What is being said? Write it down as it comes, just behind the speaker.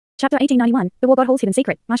Chapter 1891, The War God Hall's Hidden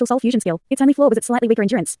Secret, Martial Soul Fusion Skill. Its only flaw was its slightly weaker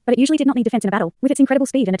endurance, but it usually did not need defense in a battle. With its incredible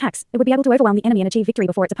speed and attacks, it would be able to overwhelm the enemy and achieve victory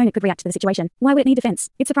before its opponent could react to the situation. Why would it need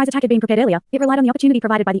defense? Its surprise attack had been prepared earlier. It relied on the opportunity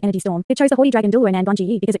provided by the energy storm. It chose the haughty dragon Douluo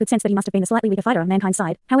because it could sense that he must have been the slightly weaker fighter on mankind's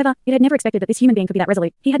side. However, it had never expected that this human being could be that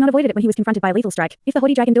resolute. He had not avoided it when he was confronted by a lethal strike. If the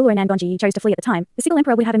haughty dragon Douluo chose to flee at the time, the Sickle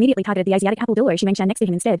Emperor would have immediately targeted the Asiatic apple Douluo next to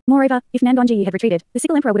him instead. Moreover, if had retreated, the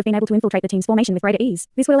Sickle Emperor would have been able to infiltrate the team's formation with greater ease.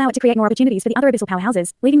 This would allow it to create more opportunities for the other abyssal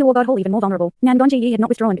powerhouses, leaving the War God Hall even more vulnerable. Had not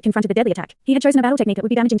withdrawn but confronted the deadly attack. He had chosen a battle technique that would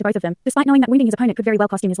be damaging to both of them, despite knowing that wounding his opponent could very well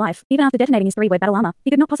cost him his life. Even after detonating his 3-word battle armor, he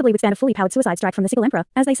could not possibly withstand a fully powered suicide strike from the Sickle Emperor.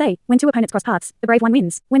 As they say, when two opponents cross paths, the brave one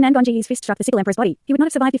wins. When Nangonji's fist struck the Sickle Emperor's body, he would not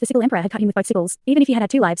have survived if the Sickle Emperor had cut him with both sickles. Even if he had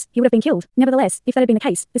 2 lives, he would have been killed. Nevertheless, if that had been the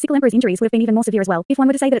case, the Sickle Emperor's injuries would have been even more severe as well. If one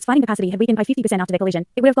were to say that its fighting capacity had weakened by 50% after their collision,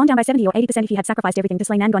 it would have gone down by 70 or 80% if he had sacrificed everything to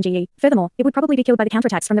slay Nangonji. Furthermore, it would probably be killed by the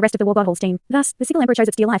counterattacks from the rest of the War God Hall's team. Thus, the Sickle Emperor chose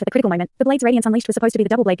its dear life at the critical moment. The blade's radiance unleashed was supposed to be the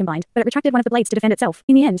double blade combined, but it retracted one of the blades to defend itself.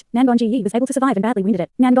 In the end, Nangonji was able to survive and badly wounded it.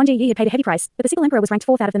 Nangonji had paid a heavy price, but the Sickle Emperor was ranked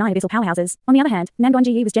 4th out of the 9 abyssal powerhouses. On the other hand,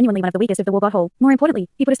 Nangonji was genuinely one of the weakest of the War God Hall. More importantly,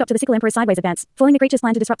 he put a stop to the Sickle Emperor's sideways advance, foiling the creature's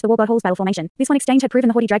plan to disrupt the War God Hall's battle formation. This one exchange had proven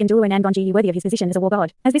the haughty dragon Douluo Nangonji worthy of his position as a war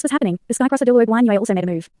god. As this was happening, the Skycrosser Douluo Guanyue also made a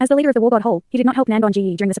move. As the leader of the War God Hall, he did not help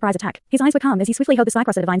Nangonji during the surprise attack. His eyes were calm as he swiftly held the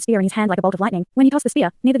Skycrosser divine spear in his hand like a bolt of lightning. When he tossed the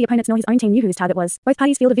spear, neither the opponents nor his own team knew who his target was. Both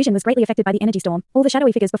parties' field of vision was greatly affected by the energy storm. All the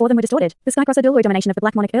shadowy figures before them were distorted. The Skycrosser Douluo domination of the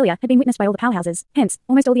Black Monarch earlier had been witnessed by all the powerhouses. Hence,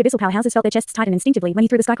 almost all the abyssal powerhouses felt their chests tighten instinctively when he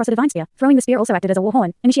threw the Skycrosser divine spear. Throwing the spear also acted as a war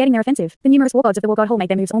horn, initiating their offensive. The numerous war gods of the War God Hall made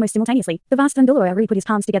their moves almost simultaneously. The vast Sun Douluo put his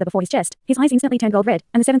palms together before his chest. His eyes instantly turned gold red,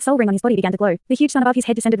 and the 7th soul ring on his body began to glow. The huge sun above his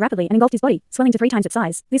head descended rapidly and engulfed his body, swelling to 3 times its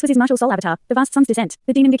size. This was his martial soul avatar, the vast sun's descent.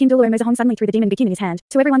 The demon Bikin Douluo suddenly threw the demon Bikin in his hand.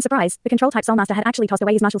 To everyone's surprise, the control-type soul master had actually tossed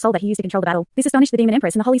away his martial soul that he used to control the battle. This astonished the demon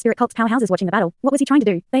empress and the holy spirit cult's powerhouses watching the battle. What was he trying to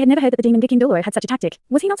do? They had never heard that the demon Bikin Douluo had such a tactic.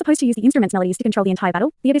 Was he not supposed to use the instrument's melodies to control the entire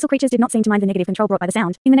battle? The abyssal creatures did not seem to mind the negative control brought by the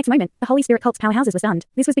sound. In the next moment, the holy spirit cult's powerhouses were stunned.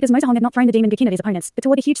 This was because Mozahong had not thrown the demon Bikin at his opponents, but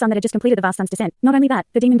toward the huge sun that had just completed the vast sun's descent. Not only that,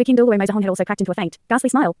 the demon Bikin Douluo had also cracked into a faint, ghastly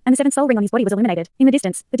smile, and the 7th soul ring on his body was illuminated. In the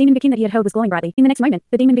distance, the demon Bikin that he had hurled was glowing brightly. In the next moment,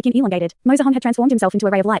 the demon Bikin elongated. Mozahong had transformed himself into a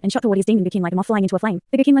ray of light and shot toward his demon Bikin like a moth flying into a flame.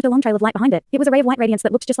 The Bikin left a long trail of light behind it. It was a ray of white radiance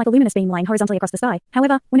that looked just like a luminous beam lying horizontally across the sky.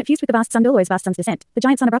 However, when it fused with the vast sun Douluo's vast sun's descent, the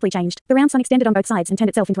giant sun abruptly changed. The round sun extended on both sides and turned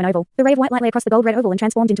itself into an oval. The ray of white light lay across the gold-red oval and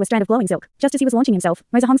transformed into a strand of glowing silk. Just as he was launching himself,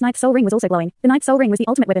 Mozahong's 9th soul ring was also glowing. The 9th soul ring was the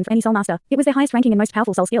ultimate weapon for any soul master. It was their highest ranking and most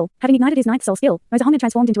powerful soul skill. Having ignited his 9th soul skill, Mozahong had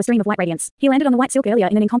transformed into a stream of white radiance. He landed on the white silk earlier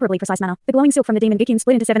in an incomparably precise manner. The glowing silk from the demon Bikin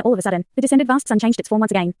split into 7 all of a sudden. The descended vast sun changed its form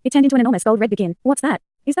once again. It turned into an enormous gold-red Bikin. What's that?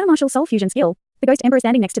 Is that a martial soul fusion skill? The Ghost Emperor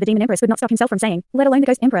standing next to the Demon Empress could not stop himself from saying, let alone the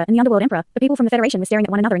Ghost Emperor and the Underworld Emperor. The people from the Federation were staring at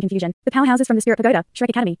one another in confusion. The powerhouses from the Spirit Pagoda, Shrek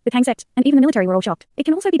Academy, the Tang Sect, and even the military were all shocked. It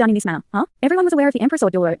can also be done in this manner, huh? Everyone was aware of the Emperor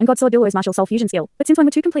Sword Douluo and God Sword Douluo's martial soul fusion skill, but since one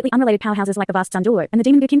were two completely unrelated powerhouses like the vast Sun Douluo and the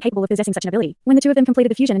Demon Bikin capable of possessing such an ability, when the two of them completed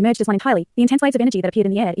the fusion and merged as one entirely, the intense waves of energy that appeared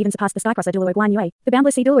in the air even surpassed the Skycrosser Douluo Guanyue. The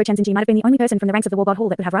boundless sea Douluo Chenzinji might have been the only person from the ranks of the War God Hall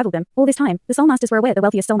that could have rivaled them. All this time, the Soul Masters were aware the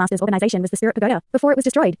wealthiest Soul Masters organization was the Spirit Pagoda. Before it was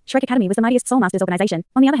destroyed, Shrek Academy was the mightiest Soul Masters organization.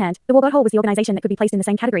 On the other hand, the War God Hall was the organization that could be placed in the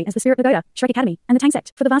same category as the Spirit Pagoda, Shrek Academy, and the Tang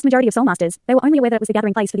Sect. For the vast majority of Soul Masters, they were only aware that it was the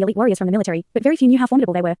gathering place for the elite warriors from the military, but very few knew how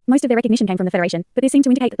formidable they were. Most of their recognition came from the Federation, but this seemed to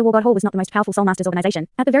indicate that the War God Hall was not the most powerful Soul Masters organization.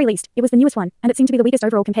 At the very least, it was the newest one, and it seemed to be the weakest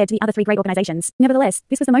overall compared to the other 3 great organizations. Nevertheless,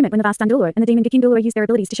 this was the moment when the vast Sun Douluo and the Demon Bikin Douluo used their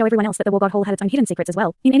abilities to show everyone else that the War God Hall had its own hidden secrets as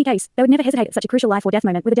well. In any case, they would never hesitate at such a crucial life or death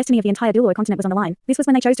moment where the destiny of the entire Douluo continent was on the line. This was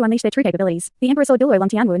when they chose to unleash their true capabilities. The Emperor Sword Douluo Long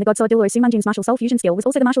Tianwu and the God Sword Douluo Su Munjin's martial soul fusion skill was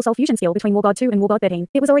also the martial soul fusion skill between War God 2 and War God 13.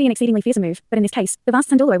 It was already an exceedingly fearsome move, but in this case, the vast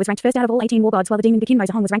Sun Douluo was ranked 1st out of all 18 war gods while the Demon Bikin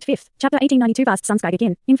Mozahong was ranked 5th. Chapter 1892 Vast Sun Sky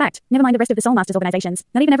Bikin. In fact, never mind the rest of the Soul Masters organizations,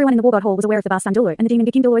 not even everyone in the War God Hall was aware of the vast Sun Douluo and the Demon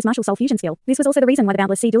Bikin Douluo's martial soul fusion skill. This was also the reason why the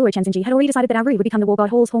boundless sea Douluo Chenzinji had already decided that Aru would become the War God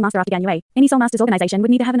Hall's Hall Master after Guanyue. Any Soul Masters organization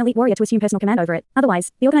would need to have an elite warrior to assume personal command over it.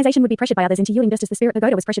 Otherwise, the organization would be pressured by others into yielding just as the Spirit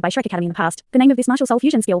Pagoda was pressured by Shrek Academy in the past. The name of this martial soul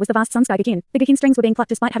fusion skill was the vast Sun Sky Bikin. The Bikin strings were being plucked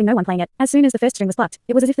despite having no one playing it. As soon as the first string was plucked,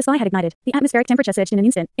 it was as if the sky had ignited. The atmospheric temperature surged in an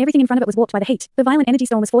instant. Everything in front of it was warped by the heat. The violent energy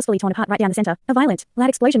storm was forcefully torn apart right down the center. A violent, loud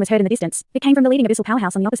explosion was heard in the distance. It came from the leading abyssal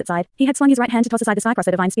powerhouse on the opposite side. He had swung his right hand to toss aside the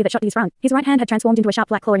Skycrosser divine spear that shot to his front. His right hand had transformed into a sharp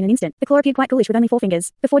black claw in an instant. The claw appeared quite ghoulish with only 4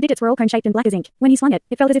 fingers. The 4 digits were all cone-shaped and black as ink. When he swung it,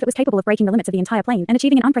 it felt as if it was capable of breaking the limits of the entire plane and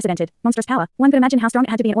achieving an unprecedented, monstrous power. One could imagine how strong it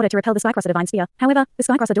had to be in order to repel the Skycrosser divine spear. However, the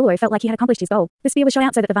Skycrosser Douluo felt like he had accomplished his goal. The spear was shot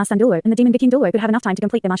out so that the vast Sun Douluo and the Demon Bikin Douluo could have enough time to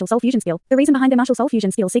complete their martial soul fusion skill. The reason behind their martial soul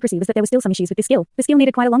fusion skill's secrecy was that there were still some issues with this skill. The skill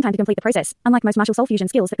needed quite a long time to complete the process. Unlike most martial soul fusion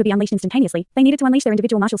skills that could be unleashed instantaneously, they needed to unleash their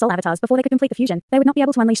individual martial soul avatars before they could complete complete the fusion. They would not be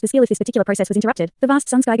able to unleash the skill if this particular process was interrupted. The vast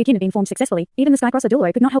sun sky Gukin had been formed successfully. Even the skycrosser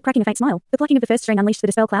Douluo could not help cracking a faint smile. The plucking of the first string unleashed the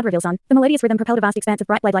dispel cloud reveal sun. The melodious rhythm propelled a vast expanse of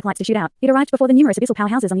bright blade-like lights to shoot out. It arrived before the numerous abyssal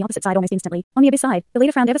powerhouses on the opposite side almost instantly. On the abyss side, the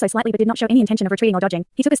leader frowned ever so slightly but did not show any intention of retreating or dodging.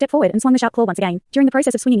 He took a step forward and swung the sharp claw once again. During the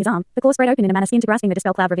process of swinging his arm, the claw spread open in a manner skin to grasping the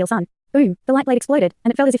dispel cloud reveal sun. Boom! The light blade exploded,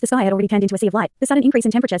 and it felt as if the sky had already turned into a sea of light. The sudden increase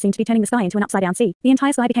in temperature seemed to be turning the sky into an upside-down sea. The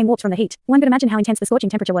entire sky became warped from the heat. One could imagine how intense the scorching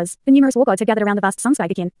temperature was. The numerous war gods had gathered around the vast sun sky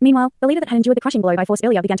Gukin. Meanwhile, the leader that had endured the crushing blow by force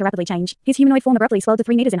earlier began to rapidly change. His humanoid form abruptly swelled to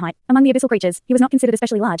 3 meters in height. Among the abyssal creatures, he was not considered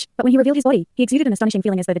especially large, but when he revealed his body, he exuded an astonishing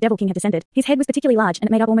feeling as though the Devil King had descended. His head was particularly large, and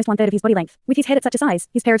it made up almost 1/3 of his body length. With his head at such a size,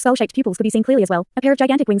 his pair of skull-shaped pupils could be seen clearly as well. A pair of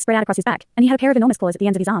gigantic wings spread out across his back, and he had a pair of enormous claws at the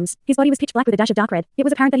ends of his arms. His body was pitch black with a dash of dark red. It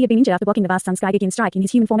was apparent that he had been injured after blocking the vast sun sky Gukin's strike in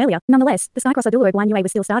his human form earlier. Nonetheless, the skycrosser Douluo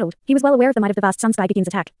was still startled. He was well aware of the might of the vast sun sky Gukin's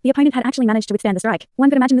attack. The opponent had actually managed to withstand the strike. One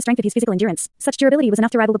could imagine the strength of his physical endurance. Such durability was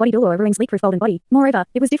enough to rival the body Douluo Ruing's leak-proof golden body. Moreover,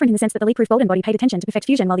 it was different in the sense that the leak-proof golden body paid attention to perfect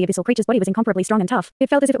fusion while the abyssal creature's body was incomparably strong and tough. It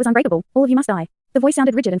felt as if it was unbreakable. All of you must die. The voice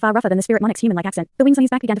sounded rigid and far rougher than the spirit monarch's human-like accent. The wings on his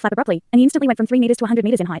back began to flap abruptly, and he instantly went from 3 meters to 100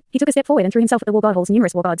 meters in height. He took a step forward and threw himself at the war god hall's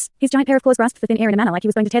numerous war gods. His giant pair of claws grasped the thin air in a manner like he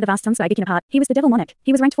was going to tear the vast sun sky Gukin apart. He was the devil monarch.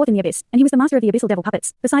 He was ranked 4th in the abyss, and he was the master of the abyssal devil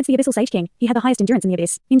puppets. Besides the abyssal sage king, he had the highest endurance in the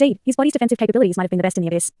abyss. Indeed, his body's defensive capabilities might have been the best in the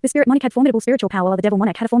abyss. The spirit monarch had formidable spiritual power while the devil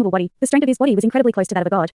monarch had a formidable body. The strength of his body was incredibly close to that of a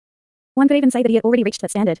god. One could even say that he had already reached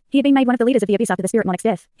that standard. He had been made one of the leaders of the abyss after the spirit monarch's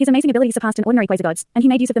death. His amazing abilities surpassed an ordinary quasi-gods, and he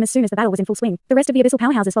made use of them as soon as the battle was in full swing. The rest of the abyssal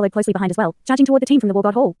powerhouses followed closely behind as well, charging toward the team from the war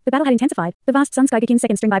god hall. The battle had intensified. The vast sun sky Gukin's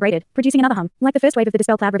second string vibrated, producing another hum. Like the first wave of the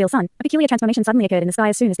dispel cloud reveal sun, a peculiar transformation suddenly occurred in the sky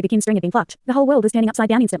as soon as the Gukin string had been plucked. The whole world was turning upside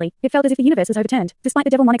down instantly. It felt as if the universe was overturned. Despite the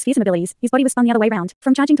devil monarch's fearsome abilities, his body was spun the other way round.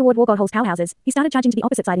 From charging toward war god hall's powerhouses, he started charging to the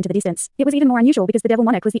opposite side into the distance. It was even more unusual because the devil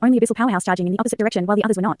monarch was the only abyssal powerhouse charging in the opposite direction while the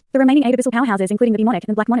others were not. The remaining 8 abyssal powerhouses, including the bee monarch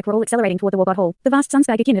and black monarch, were all accelerating toward the war god hall. The vast sun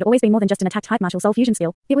sky Gukin had always been more than just an attack type martial soul fusion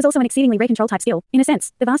skill. It was also an exceedingly rare control type skill. In a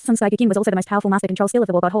sense, the vast sun sky Gukin was also the most powerful master control skill of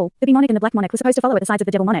the war god hall. The bee monarch and the black monarch were supposed to follow at the sides of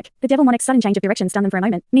the devil monarch. The devil monarch's sudden change of direction stunned them for a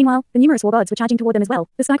moment. Meanwhile, the numerous war gods were charging toward them as well.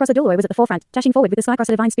 The skycrosser Douluo was at the forefront, dashing forward with the skycrosser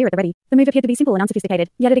divine spirit at the ready. The move appeared to be simple and unsophisticated,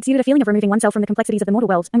 yet it exuded a feeling of removing oneself from the complexities of the mortal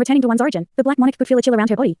world and returning to one's origin. The black monarch could feel a chill around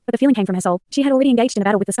her body, but the feeling came from her soul. She had already engaged in a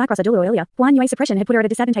battle with the skycrosser Douluo earlier. Guan Yue's suppression had put her at a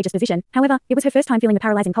disadvantageous position. However, it was her first time feeling the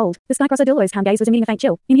paralyzing cold. The skycrosser Douluo's calm gaze was emitting a faint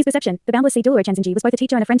chill. In his perception, the boundless sea Douluo Chenzinji was both a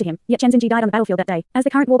teacher and a friend to him. Yet Chenzinji died on the battlefield that day. As the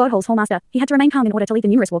current war god hall's hallmaster, he had to remain calm in order to lead the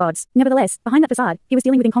numerous war gods. Nevertheless, behind that facade, he was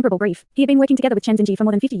dealing with incomparable grief. He had been working together with Chenzinji for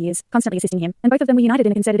more than 50 years, constantly assisting him, and both of them were united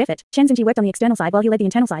in a concerted effort. Chenzinji worked on the external side while he led the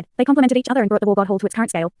internal side. They complemented each other and brought the war god hall to its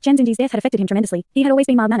current scale. Chenzinji's death had affected him tremendously. He had always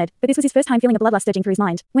been mild-mannered, but this was his first time feeling a bloodlust surging through his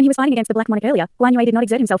mind. When he was fighting against the black monarch earlier, Guan Yue did not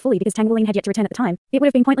exert himself fully because Tang Wulin had yet to return at the time. It would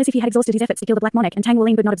have been pointless if he had exhausted his efforts to kill the black monarch and Tang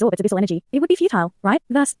Wulin could not absorb its abyssal energy. It would be futile, right?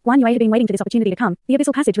 Thus, Guan Yue had been waiting for this opportunity to come. The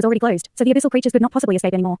abyssal passage was already closed, so the abyssal creatures could not possibly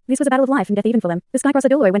escape anymore. This was a battle of life and death even for them. The skycrosser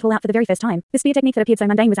Douluo went all out for the very first time. The spear technique that appeared so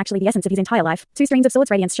mundane was actually the essence of his entire life. 2 strings of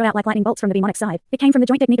swords radiance shot out like lightning bolts from the demonic side. It came from the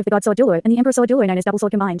joint technique of the god sword Douluo and the emperor sword Douluo known as double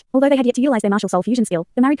sword combined. Although they had yet to utilize their martial soul fusion skill,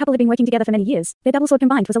 the married couple had been working together for many years. Their double sword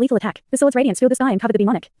combined was a lethal attack. The sword's radiance filled the sky and covered the bee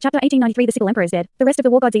monarch. Chapter 1893. The sickle emperor is dead. The rest of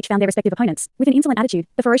the war gods each found their respective opponents. With an insolent attitude,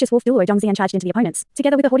 the ferocious wolf Douluo Dongxian charged into the opponents.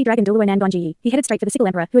 Together with the haughty dragon Douluo Nandonji, he headed straight for the sickle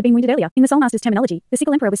emperor, who had been wounded earlier. In the soulmaster's terminology, the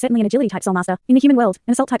sickle emperor was certainly an agility type soulmaster. In the human world,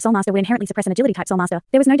 an assault type soulmaster would inherently suppress an agility type soulmaster.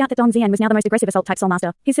 There was no doubt that Dongxian was now the most aggressive assault type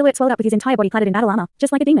soulmaster. His silhouette swelled up with his entire body clad in battle armor.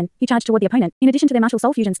 Just like a demon, he charged toward the opponent. In addition to their martial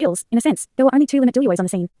soul fusion skills, in a sense, there were only 2 limit Douluos on the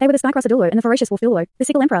scene. They were the skycrosser Douluo and the ferocious wolf Douluo. The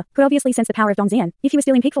sickle emperor could obviously sense the power of Dongxian. If he was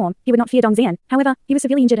still in peak form, he would not fear Dongxian. However, he was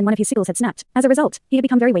severely injured and one of his sickles had snapped. As a result, he had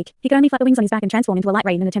become very weak. He could only flap the wings on his back and transform into a light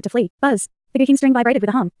ray in an attempt to flee. Buzz. The Gukin string vibrated with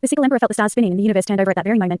a hum. The sickle emperor felt the stars spinning and the universe turned over at that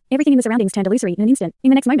very moment. Everything in the surroundings turned illusory in an instant. In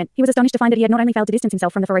the next moment, he was astonished to find that he had not only failed to distance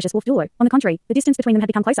himself from the ferocious wolf Douluo. On the contrary, the distance between them had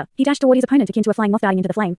become closer. He dashed toward his opponent akin to a flying moth darting into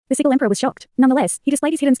the flame. The sickle emperor was shocked. Nonetheless, he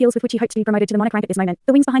displayed his hidden skills with which he hoped to be promoted to the monarch rank at this moment.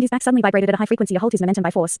 The wings behind his back suddenly vibrated at a high frequency to hold his momentum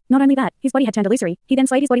by force. Not only that, his body had turned illusory. He then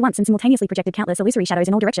swayed his body once and simultaneously projected countless illusory shadows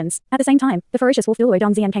in all directions. At the same time, the ferocious wolf Douluo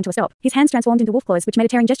Dongxian came to a stop. His hands transformed into wolf claws which made a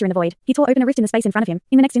tearing gesture in the void. He tore open a rift in the space in front of him.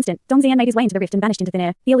 In the next instant, Dongxian made his way into the rift and vanished into thin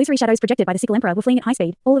air. The illusory shadows projected by the sickle emperor were fleeing at high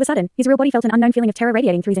speed. All of a sudden, his real body felt an unknown feeling of terror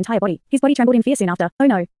radiating through his entire body. His body trembled in fear soon after. Oh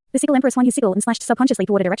no. The sickle emperor swung his sickle and slashed subconsciously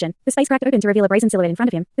toward a direction. The space cracked open to reveal a brazen silhouette in front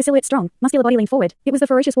of him. The silhouette's strong, muscular body leaned forward. It was the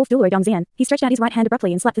ferocious wolf Douluo Dongxian. He stretched out his right hand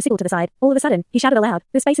abruptly and slapped the sickle to the side. All of a sudden, he shouted aloud.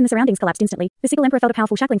 The space in the surroundings collapsed instantly. The sickle emperor felt a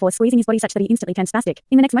powerful shackling force squeezing his body such that he instantly turned spastic.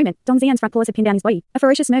 In the next moment, Dongxian's front claws had pinned down his body. A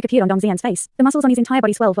ferocious smirk appeared on Dongxian's face. The muscles on his entire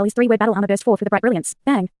body swelled while his 3-word battle armor burst forth with a bright brilliance.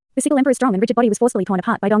 Bang! The sickle emperor's strong and rigid body was forcefully torn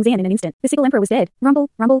apart by Dongxian in an instant. The sickle emperor was dead. Rumble,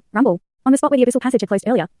 rumble, rumble. On the spot where the abyssal passage had closed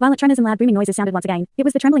earlier, violent tremors and loud booming noises sounded once again. It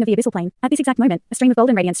was the trembling of the abyssal plane. At this exact moment, a stream of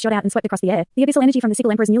golden radiance shot out and swept across the air. The abyssal energy from the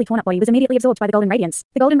Sigil Emperor's newly torn up body was immediately absorbed by the golden radiance.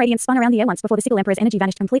 The golden radiance spun around the air once before the Sigil Emperor's energy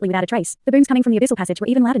vanished completely without a trace. The booms coming from the abyssal passage were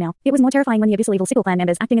even louder now. It was more terrifying when the abyssal evil Sigil clan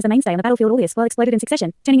members acting as a mainstay on the battlefield all this while exploded in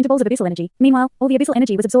succession, turning into balls of abyssal energy. Meanwhile, all the abyssal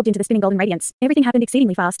energy was absorbed into the spinning golden radiance. Everything happened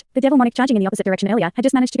exceedingly fast. The devil monarch charging in the opposite direction earlier had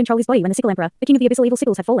just managed to control his body when the Sigil Emperor, the king of the abyssal evil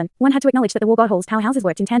Sigils, had fallen. One had to acknowledge that the War God Hall's powerhouses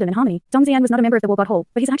worked in tandem and harmony. Dongxian was not a member of the War God Hall,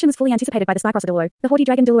 but his action was fully anticipated by the Skycrosser Douluo. The haughty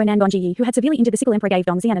dragon Douluo Nanbonji, who had severely injured the Sigil Emperor, gave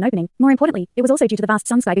Dongxian an opening. More importantly, it was also due to the vast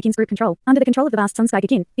Sun Sky Gukin's group control. Under the control of the vast Sun Sky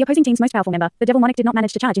Gukin, the opposing team's most powerful member, the devil monarch, did not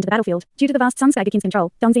manage to charge into the battlefield. Due to the vast Sun Sky Gukin's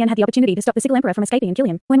control, Dongxian had the opportunity to stop the Sigil Emperor from escaping and kill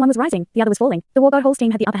him. When one was rising, the other was falling. The War God Hall's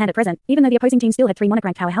team had the upper hand at present, even though the opposing team still had 3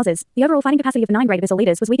 monarch-ranked powerhouses. The overall fighting capacity of the 9 great abyssal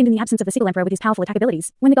leaders was weakened in the absence of the Sigil Emperor with his powerful attack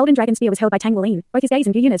abilities. When the golden dragon spear was held by Tang Wuling, both his gaze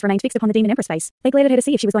and Gu Yuna's remained fixed upon the demon empress face. They glared at her to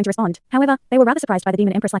see if she was going to respond. However, they were rather surprised by the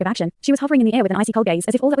demon empress lack of action. She was hovering in the air with an icy cold gaze,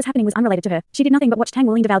 as if all that was happening was unrelated to her. She did nothing but watch Tang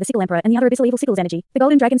Wuling devour the Sigil Emperor and the other abyssal evil Sigil's energy. The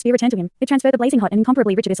golden dragon spear returned to him. It transferred the blazing hot and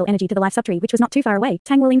incomparably rich abyssal energy to the life subtree, which was not too far away.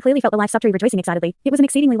 Tang Wuling clearly felt the life subtree rejoicing excitedly. It was an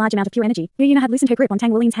exceedingly large amount of pure energy. Gu Yuna had loosened her grip on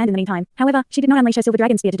Tang Wuling's hand in the meantime. However, she did not unleash her silver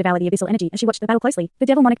dragon spear to devour the abyssal energy as she watched the battle closely. The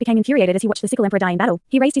devil monarch became infuriated as he watched the Sigil Emperor die in battle.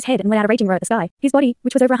 He raised his head and let out a raging roar at the sky. His body,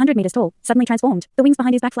 which was over 100 meters tall, suddenly transformed. The wings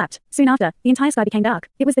behind his back flapped. Soon after, the entire sky became dark.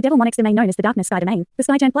 It was the devil monarch's domain known as the darkness sky domain. The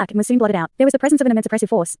sky turned black and was soon blotted out. There was the presence of an immense oppressive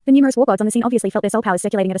force. The numerous war gods on the scene obviously felt their soul powers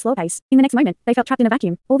circulating at a slow pace. In the next moment, they felt trapped in a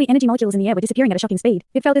vacuum. All the energy molecules in the air were disappearing at a shocking speed.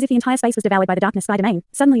 It felt as if the entire space was devoured by the darkness sky domain.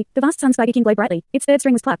 Suddenly, the vast sun sky King glowed brightly. Its third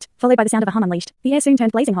string was plucked, followed by the sound of a hum unleashed. The air soon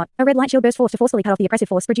turned blazing hot. A red light shield burst forth to forcefully cut off the oppressive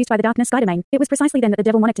force produced by the darkness sky domain. It was precisely then that the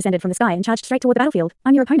devil monarch descended from the sky and charged straight toward the battlefield.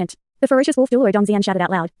 I'm your opponent. The ferocious wolf Douluo Dongxian shouted out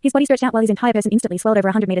loud. His body stretched out while his entire person instantly swelled over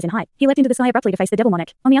 100 meters in height. He leapt into the sky abruptly to face the devil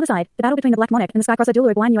monarch. On the other side, the battle between the black monarch and the skycrosser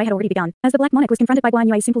Douluo Guanyue had already begun. As the black monarch was confronted by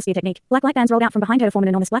Guanyue's simple spear technique, black light bands rolled out from behind her to form an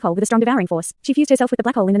enormous black hole with a strong devouring force. She fused herself with the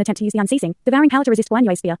black hole in an attempt to use the unceasing, devouring power to resist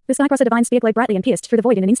Guanyue's spear. The skycrosser divine spear glowed brightly and pierced through the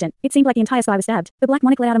void in an instant. It seemed like the entire sky was stabbed. The black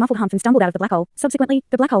monarch let out a muffled humph and stumbled out of the black hole. Subsequently,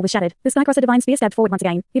 the black hole was shattered. The skycrosser divine spear stabbed forward once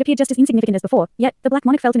again. It appeared just as insignificant as before, yet the black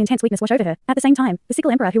monarch felt an intense weakness wash over her. At the same time, the Sigil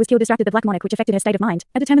Emperor who was killed distracted the black monarch, which affected her state of mind.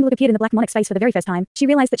 A determined look appeared in the black monarch's face for the very first time. She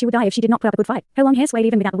realized that she would die if she did not put up a good fight. Her long hair swayed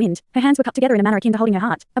even without the wind. Her hands were cupped together in a manner akin to holding her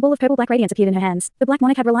heart. A ball of purple black radiance appeared in her hands. The black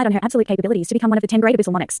monarch had relied on her absolute capabilities to become one of the 10 great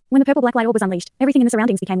abyssal monarchs. When the purple black light orb was unleashed, everything in the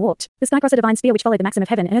surroundings became warped. The skycrosser divine spear which followed the maxim of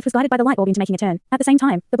heaven and earth was guided by the light orb into making a turn. At the same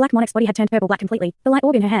time, the black monarch's body had turned purple black completely. The light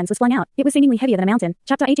orb in her hands was flung out. It was seemingly heavier than a mountain.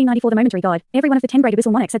 Chapter 1894 The Momentary God. Every one of the 10 great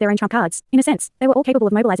abyssal monarchs had their own trump cards. In a sense, they were all capable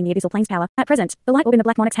of mobilizing the abyssal plane's power. At present, the light orb in the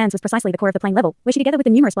black monarch's hands was precisely the core of the plane level, where she together with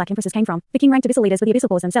the numerous black empresses came from. The king-ranked abyssal leaders were the abyssal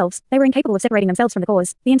cores themselves. They were incapable of separating themselves from the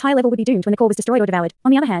cores. The entire level would be doomed when the core was destroyed or devoured.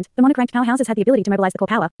 On the other hand, the monarch-ranked powerhouses had the ability to mobilize the core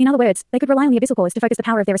power. In other words, they could rely on the abyssal cores to focus the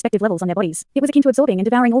power of their respective levels on their bodies. It was akin to absorbing and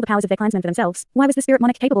devouring all the powers of their clansmen for themselves. Why was the spirit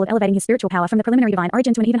monarch capable of elevating his spiritual power from the preliminary divine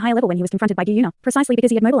origin to an even higher level when he was confronted by Gu Yuna? Precisely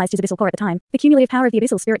because he had mobilized his abyssal core at the time. The cumulative power of the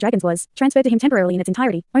abyssal spirit dragons was transferred to him temporarily in its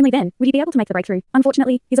entirety. Only then would he be able to make the breakthrough.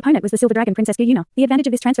 Unfortunately, his opponent was the silver dragon princess Gu Yuna. The advantage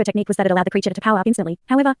of this transfer technique was that it allowed the creature to power up instantly.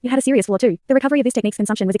 However, it had a serious flaw too. The recovery of this technique's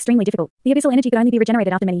consumption was extremely difficult. The abyssal energy could only be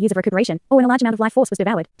regenerated after many years of recuperation, or when a large amount of life force was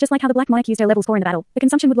devoured. Just like how the black monarch used her levels 4 in the battle, the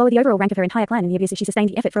consumption would lower the overall rank of her entire clan in the abyss if she sustained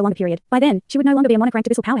the effort for a longer period. By then, she would no longer be a monarch-ranked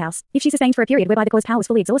abyssal powerhouse. If she sustained for a period whereby the core's power was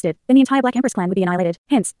fully exhausted, then the entire black empress clan would be annihilated.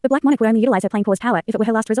 Hence, the black monarch would only utilize her plain core's power if it were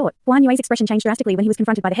her last resort. Guan Yue's expression changed drastically when he was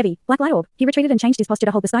confronted by the heavy, black light orb. He retreated and changed his posture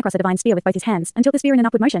to hold the skycrosser divine spear with both his hands until the spear in an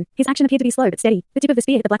upward motion. His action appeared to be slow but steady. The tip of the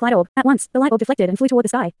spear hit the black light orb. At once, the light orb deflected and flew toward the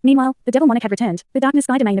sky. Meanwhile, the devil monarch had returned. The darkness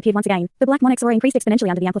sky domain appeared once again. The black monarch's aura increased exponentially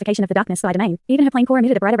under the amplification of the darkness sky domain. Even her plain core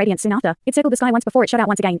emitted a brighter radiance soon after. It circled the sky once before it shot out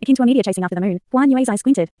once again, akin to a meteor chasing after the moon. Guan Yue's eyes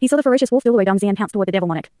squinted. He saw the ferocious wolf Douluo Dongxian pounce toward the devil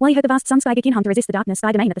monarch, while he heard the vast sun sky Gikin hum to resist the darkness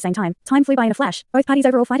sky domain at the same time. Time flew by in a flash. Both parties'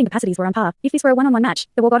 overall fighting capacities were on par. If this were a one-on-one match,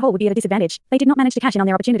 the War God Hall would be at a disadvantage. They did not manage to cash in on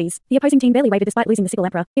their opportunities. The opposing team barely wavered despite losing the Sigil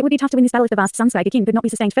Emperor. It would be tough to win this battle if the vast sun sky Gikin could not be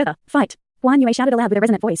sustained further. Fight! Guan Yue shouted aloud with a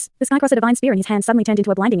resonant voice. The skycrosser divine spear in his hand suddenly turned into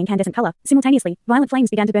a blinding incandescent color. Simultaneously, violent flames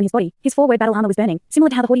began to burn his body. His forward battle armor was burning, similar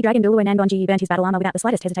to how the haughty dragon Douluo Nanbonji burned his battle armor without the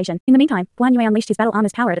slightest hesitation. In the meantime, Guan Yue unleashed his battle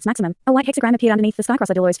armor's power at its maximum. A white hexagram appeared underneath the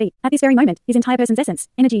skycrosser Douluo's feet. At this very moment, his entire person's essence,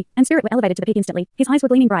 energy, and spirit were elevated to the peak instantly. His eyes were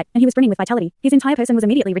gleaming bright, and he was brimming with vitality. His entire person was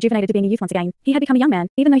immediately rejuvenated to being a youth once again. He had become a young man.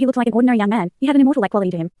 Even though he looked like an ordinary young man, he had an immortal-like quality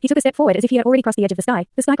to him. He took a step forward as if he had already crossed the edge of the sky.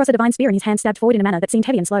 The skycrosser divine spear in his hand stabbed forward in a manner that seemed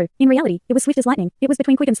heavy and slow. In reality, it was swift as lightning. It was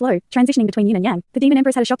between quick and slow, transitioning between yin and yang. The demon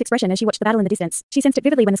empress had a shocked expression as she watched the battle in the distance. She sensed it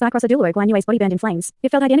vividly when the sky-crosser Douluo Guanyue's body burned in flames.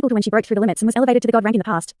 It felt identical to when she broke through the limits and was elevated to the god rank in the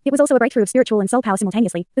past. It was also a breakthrough of spiritual and soul power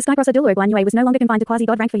simultaneously. The sky-crosser Douluo Guanyue was no longer confined to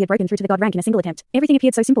quasi-god rank, for he had broken through to the god rank in a single attempt. Everything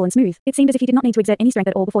appeared so simple and smooth. It seemed as if he did not need to exert any strength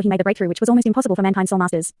at all before he made the breakthrough, which was almost impossible for mankind's soul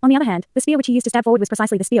masters. On the other hand, the spear which he used to stab forward was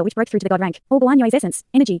precisely the spear which broke through to the god rank. All Guanyue's essence,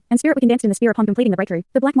 energy, and spirit were condensed in the spear upon completing the breakthrough.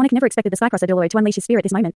 The Black Monarch never expected the sky-crosser Douluo to unleash his spear at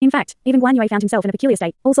this moment. In fact, even Guanyue found himself in a peculiar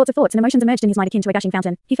state. All sorts of thoughts and emotions emerged in his mind akin to a gushing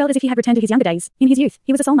fountain. He felt as if he had returned to his younger days. In his youth,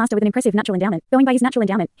 he was a soul master with an impressive natural endowment. Going by his natural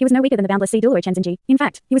endowment, he was no weaker than the boundless sea Douluo Chenzenji. In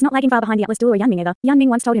fact, he was not lagging far behind the Atlas Douluo Yanming either. Yanming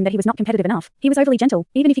once told him that he was not competitive enough. He was overly gentle.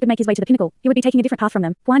 Even if he could make his way to the pinnacle, he would be taking a different path from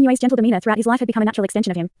them. Guanyue's gentle demeanor throughout his life had become a natural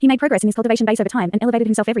extension of him. He made progress in his cultivation base over time and elevated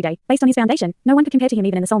himself every day. Based on his foundation, no one could compare to him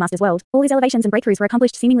even in the soul master's world. All his elevations and breakthroughs were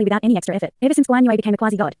accomplished seemingly without any extra effort. Ever since Guanyue became a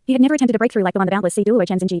quasi-god, he had never attempted a breakthrough like the one the boundless sea Douluo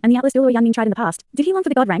Chenzenji and the Atlas Douluo Yanming tried in the past. Did he long for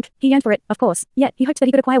the god rank? He yearned for it, of course. Yet, he hoped that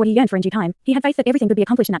he could acquire what he yearned for in due time. He had faith that everything could be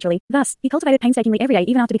accomplished naturally. Thus, he cultivated painstakingly every day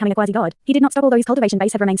even after becoming a quasi-god. He did not stop although his cultivation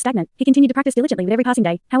base had remained stagnant. He continued to practice diligently with every passing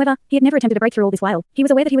day. However, he had never attempted a breakthrough all this while. He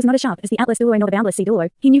was aware that he was not as sharp as the Atlas Douluo nor the boundless sea Douluo.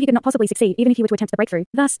 He knew he could not possibly succeed even if he were to attempt the breakthrough.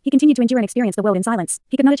 Thus, he continued to endure and experience the world in silence.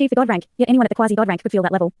 He could not achieve the god rank, yet anyone at the quasi-god rank could feel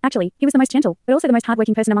that level. Actually, he was the most gentle, but also the most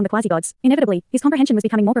hardworking person among the quasi-gods. Inevitably, his comprehension was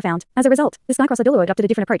becoming more profound. As a result, the sky-crosser Douluo adopted a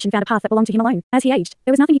different approach and found a path that belonged to him alone. As he aged,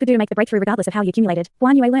 there was nothing he could do to make the breakthrough regardless of how he accumulated.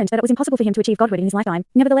 Guanyue learned that it was impossible for him to achieve godhood in his lifetime.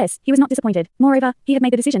 Nevertheless, he was not disappointed. Moreover, he had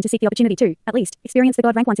made the decision to seek the opportunity to, at least, experience the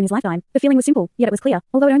god rank once in his lifetime. The feeling was simple, yet it was clear.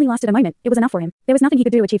 Although it only lasted a moment, it was enough for him. There was nothing he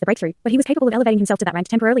could do to achieve the breakthrough, but he was capable of elevating himself to that rank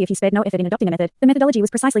temporarily if he spared no effort in adopting the method. The methodology was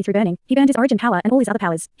precisely through burning. He burned his origin power and all his other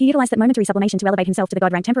powers. He utilized that momentary sublimation to elevate himself to the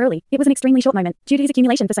god rank temporarily. It was an extremely short moment. Due to his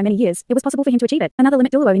accumulation for so many years, it was possible for him to achieve it. Another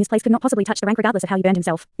limit Douluo in his place could not possibly touch the rank regardless of how he burned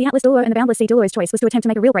himself. The Atlas Douluo and the boundless sea Douluo's choice was to attempt to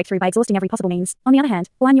make a real breakthrough by exhausting every possible means. On the other hand,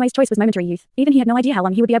 Guanyue's choice was momentary youth. Even he had no idea how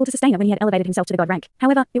long he would be able to sustain it when he had elevated himself to the god rank.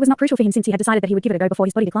 However, it was not crucial for him since he had decided that he would give it a go before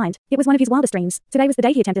his body declined. It was one of his wildest dreams. Today was the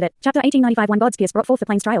day he attempted it. Chapter 1895. One god's pierce brought forth the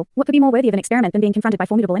plains trial. What could be more worthy of an experiment than being confronted by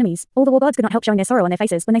formidable enemies? All the war gods could not help showing their sorrow on their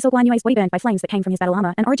faces when they saw Guanyue's body burned by flames that came from his battle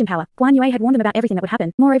armor and origin power. Guanyue had warned them about everything that would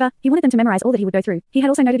happen. Moreover, he wanted them to memorize all that he would go through. He had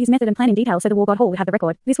also noted his method and plan in detail so the war god hall would have the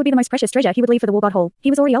record. This would be the most precious treasure he would leave for the war god hall. He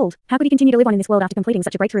was already old. How could he continue to live on in this world after completing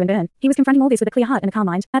such a breakthrough and burn? He was confronting all this with a clear heart and a calm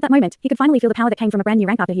mind. At that moment, he could finally feel the power that came from a brand new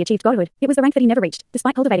rank after he achieved godhood. It was the rank that he never reached,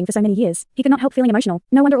 despite cultivating for so many years. He could not help feeling emotional.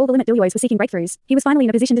 No wonder all the limit Douluos were seeking breakthroughs. He was finally in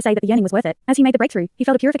a position to say that the yearning was worth it. As he made the breakthrough, he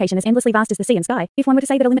felt a purification as endlessly vast as the sea and sky. If one were to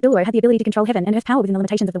say that a limit Douluo had the ability to control heaven and earth power within the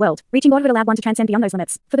limitations of the world, reaching godhood allowed one to transcend beyond those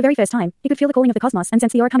limits. For the very first time, he could feel the calling of the cosmos and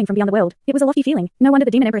sense the aura coming from beyond the world. It was a lofty feeling. No wonder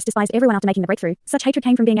the demon empress despised everyone after making the breakthrough. Such hatred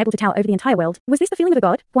came from being able to tower over the entire world. Was this the feeling of a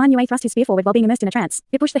god? Guanyue thrust his spear forward while being immersed in a trance.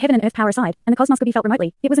 It pushed the heaven and earth power aside, and the cosmos could be felt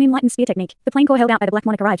remotely. It was an enlightened spear technique. The plain core held out by the Black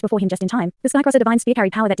Monarch arrived before him just in time. The sky-crosser divine spear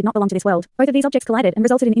carried power that did not belong to this world. Both of these objects collided and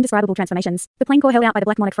resulted in indescribable transformations. The plain core held out by the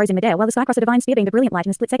Black Monarch froze in midair while the sky-crosser divine spear beamed a brilliant light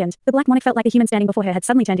in a split second. The Black Monarch felt like the human standing before her had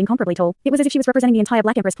suddenly turned incomparably tall. It was as if she was representing the entire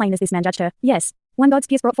Black Empress plane as this man judged her. Yes. One god's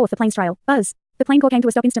pierce brought forth the plane's trial. Buzz. The plane core came to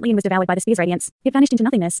a stop instantly and was devoured by the spear's radiance. It vanished into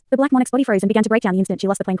nothingness. The Black Monarch's body froze and began to break down the instant she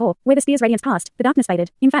lost the plane core. Where the spear's radiance passed, the darkness faded.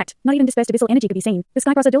 In fact, not even dispersed abyssal energy could be seen. The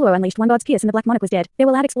sky-crosser Douluo unleashed one god's pierce and the Black Monarch was dead. There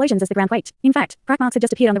were loud explosions as the ground quaked. In fact, crack marks had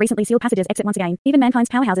just appeared on the recently sealed passage's exit once again. Even mankind's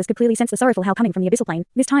powerhouses could clearly sense the sorrowful howl coming from the abyssal plane.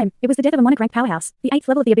 This time, it was the death of a monarch rank powerhouse. The 8th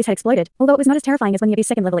level of the abyss had exploded. Although it was not as terrifying as when the abyss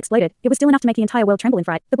 2nd level exploded, it was still enough to make the entire world tremble in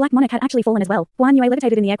fright. The Black Monarch had actually fallen as well. Guanyue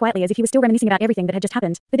levitated in the air quietly as if he was still reminiscing about everything that had just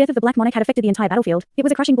happened. The death of the Black Monarch had affected the entire battlefield. It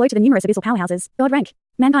was a crushing blow to the numerous abyssal powerhouses. God rank.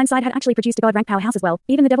 Mankind's side had actually produced a god rank powerhouse as well.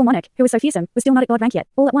 Even the devil monarch, who was so fearsome, was still not at god rank yet.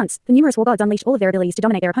 All at once, the numerous war gods unleashed all of their abilities to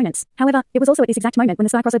dominate their opponents. However, it was also at this exact moment when the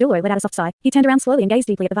sky-crosser Douluo let out a soft sigh. He turned around slowly and gazed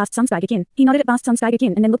deeply at the vast sun sky Gakin. He nodded at vast sun sky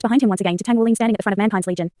Gakin and then looked behind him once again to Tang Wuling standing at the front of mankind's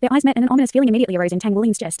legion. Their eyes met and an ominous feeling immediately arose in Tang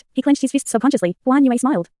Wuling's chest. He clenched his fists subconsciously. Guanyue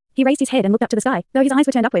smiled. He raised his head and looked up to the sky. Though his eyes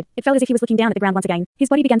were turned upward, it felt as if he was looking down at the ground once again. His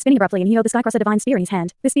body began spinning abruptly and he held the sky-crosser divine spear in his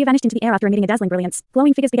hand. The spear vanished into the air after emitting a dazzling brilliance.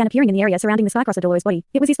 Glowing figures began appearing in the area surrounding the sky-crosser Douluo's body.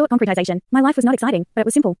 It was his thought concretization. My life was not exciting, but it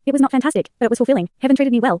was simple. It was not fantastic, but it was fulfilling. Heaven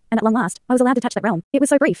treated me well, and at long last, I was allowed to touch that realm. It was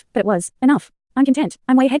so brief, but it was enough. I'm content.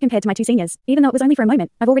 I'm way ahead compared to my two seniors. Even though it was only for a moment,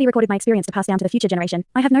 I've already recorded my experience to pass down to the future generation.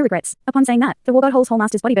 I have no regrets. Upon saying that, the war god Hall's whole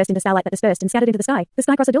master's body burst into starlight that dispersed and scattered into the sky. The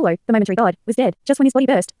sky-crosser Douluo, the momentary god, was dead. Just when his body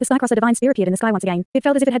burst, the sky-crosser divine spear appeared in the sky once again. It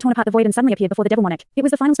felt as if it had torn apart the void and suddenly appeared before the devil monarch. It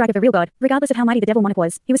was the final strike of the real god. Regardless of how mighty the devil monarch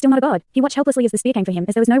was, he was still not a god. He watched helplessly as the spear came for him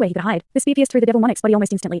as there was nowhere he could hide. The spear pierced through the devil monarch's body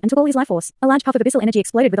almost instantly and took all his life force. A large puff of abyssal energy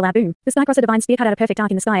exploded with a loud boom. The sky-crosser divine spear cut out a perfect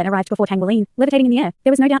arc in the sky and arrived before Tang Wuling, levitating in the air.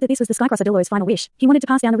 There was no doubt that this was the sky-crosser Douluo's final wish. He wanted to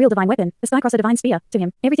pass down the real divine weapon. The sky-crosser divine spear, to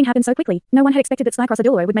him. Everything happened so quickly. No one had expected that Skycrosser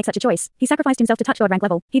Douluo would make such a choice. He sacrificed himself to touch god rank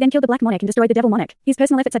level. He then killed the Black Monarch and destroyed the Devil Monarch. His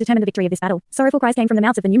personal efforts had determined the victory of this battle. Sorrowful cries came from the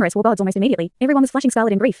mouths of the numerous war gods almost immediately. Everyone was flushing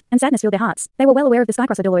scarlet in grief, and sadness filled their hearts. They were well aware of the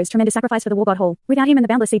Skycrosser Douluo's tremendous sacrifice for the war god hall. Without him and the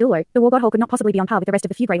boundless sea Douluo, the war god hall could not possibly be on par with the rest of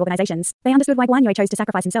the few great organizations. They understood why Guan Yue chose to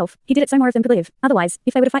sacrifice himself. He did it so more of them could live. Otherwise,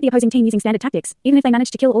 if they were to fight the opposing team using standard tactics, even if they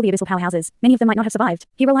managed to kill all the abyssal powerhouses, many of them might not have survived.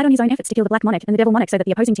 He relied on his own efforts to kill the Black Monarch and the Devil Monarch so that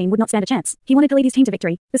the opposing team would not stand a chance. He wanted to lead his team to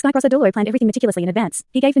victory. The Skycrosser Douluo planned everything meticulously in advance.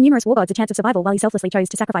 He gave the numerous war gods a chance of survival while he selflessly chose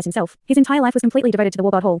to sacrifice himself. His entire life was completely devoted to the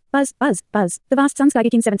war god hall. Buzz, buzz, buzz. The vast sun sky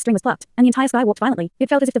Gikin's seventh string was plucked, and the entire sky warped violently. It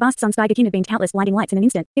felt as if the vast sun sky Gikin had beamed countless blinding lights in an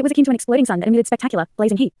instant. It was akin to an exploding sun that emitted spectacular,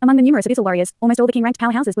 blazing heat. Among the numerous abyssal warriors, almost all the king-ranked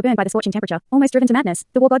powerhouses were burned by the scorching temperature. Almost driven to madness,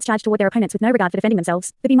 the war gods charged toward their opponents with no regard for defending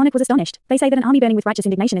themselves. The Monarch was astonished. They say that an army burning with righteous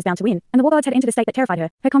indignation is bound to win, and the war gods had entered a state that terrified her.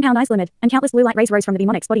 Her compound eyes glimmered, and countless blue light rays rose from the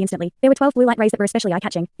Monarch's body instantly. There were 12 blue light rays that were especially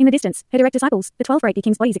eye-catching. In the distance, her direct disciples, the 12 great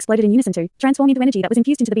King's bodies exploded in unison to transform into energy that was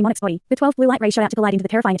infused into the Monarch's body. The 12 blue light rays shot out to collide into the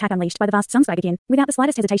terrifying attack unleashed by the vast sun sky Gikin. Without the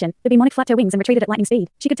slightest hesitation, the Monarch flapped her wings and retreated at lightning speed.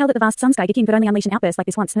 She could tell that the vast sun sky Gikin could only unleash an outburst like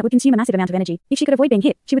this once, and it would consume a massive amount of energy. If she could avoid being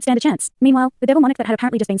hit, she would stand a chance. Meanwhile, the Devil Monarch that had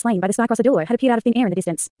apparently just been slain by the Skycrosser Douluo had appeared out of thin air in the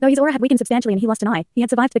distance. Though his aura had weakened substantially and he lost an eye, he had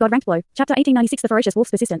survived the god-ranked blow. Chapter 1896. The Ferocious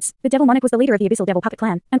Wolf's Persistence. The Devil Monarch was the leader of the abyssal devil puppet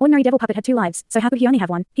clan. An ordinary devil puppet had 2 lives, so how could he only have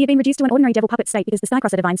one? He had been reduced to an ordinary devil puppet state because the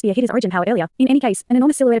Skycrosser divine spear hid his origin power earlier. In any case, an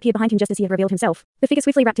enormous silhouette appeared behind him just as he had revealed himself. The figure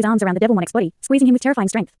swiftly wrapped his arms around the Devil Monarch's body, squeezing him with terrifying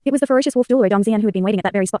strength. It was the ferocious wolf Douluo Dongxian who had been waiting at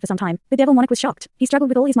that very spot for some time. The Devil Monarch was shocked. He struggled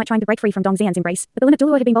with all his might trying to break free from Dongxian's embrace, but the limit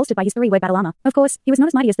Douluo had been bolstered by his 3-word battle armor. Of course, he was not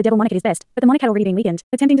as mighty as the Devil Monarch at his best, but the Monarch had already been weakened.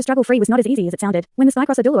 Attempting to struggle free was not as easy as it sounded. When the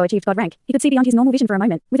Skycrosser Douluo achieved god rank, he could see beyond his normal vision for a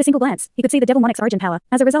moment. With a single glance, he could see the Devil Monarch's origin power.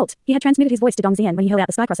 As a result, he had transmitted his voice to Dongxian when he held out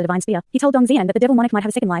the Skycrosser divine spear. He told Dongxian that the Devil Monarch might have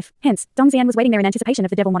a second life. Hence, Dongxian was waiting there in anticipation of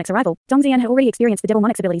the Devil Monarch's arrival. Dongxian had already experienced the Devil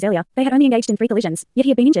Monarch's abilities earlier. They had only engaged in 3 collisions, yet he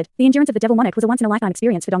had been injured. The endurance of the Devil Monarch was a once-in-a-lifetime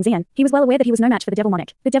experience for Dongxian. He was well aware that he was no match for the Devil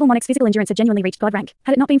Monarch. The Devil Monarch's physical endurance had genuinely reached god rank.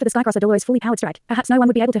 Had it not been for the Skycrosser Douluo's fully powered strike, perhaps no one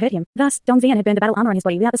would be able to hurt him. Thus, Dongxian had burned the battle armor on his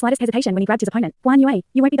body without the slightest hesitation when he grabbed his opponent. Guan Yue,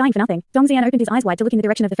 you won't be dying for nothing. Dongxian opened his eyes wide to look in the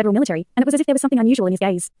direction of the federal military, and it was as if there was something unusual in his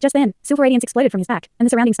gaze. Just then, silver radiance exploded from his back, and the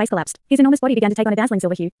surrounding space collapsed. His enormous body began to take on a dazzling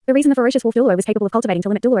silver hue. The reason the ferocious wolf Douluo was capable of cultivating to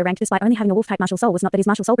limit Douluo rank despite only having a wolf-type martial soul was not that his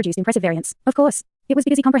martial soul produced impressive variants. Of course, it was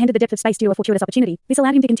because he comprehended the depth of space due to a fortuitous opportunity. This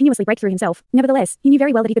allowed him to continuously break through himself. Nevertheless, he knew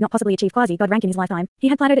very well that he could not possibly achieve quasi-god rank in his lifetime. He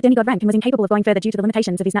had plateaued at demigod rank and was incapable of going further due to the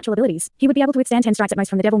limitations of his natural abilities. He would be able to withstand 10 strikes at most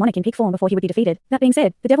from the Devil Monarch in peak form before he would be defeated. That being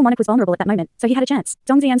said, the Devil Monarch was vulnerable at that moment, so he had a chance.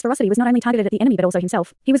 Dongxian's ferocity was not only targeted at the enemy but also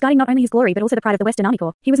himself. He was guarding not only his glory but also the pride of the Western Army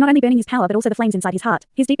Corps. He was not only burning his power but also the flames inside his heart.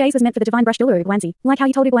 His deep gaze was meant for the divine brush Douluo Guanzi. Like how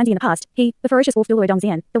he told Guanzi in the past, he, the ferocious wolf Douluo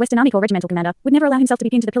Dongxian, the Western Army Corps regimental commander, would never allow himself to be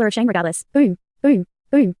pinned to the pillar of shame regardless. Boom, boom,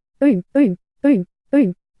 boom, boom, boom, boom,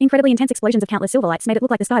 boom. Incredibly intense explosions of countless silver lights made it look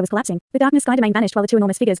like the sky was collapsing. The darkness sky domain vanished while the 2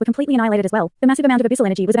 enormous figures were completely annihilated as well. The massive amount of abyssal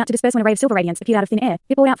energy was about to disperse when a ray of silver radiance appeared out of thin air.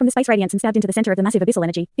 It poured out from the space radiance and stabbed into the center of the massive abyssal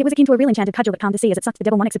energy. It was akin to a real enchanted cudgel that calmed the sea as it sucked the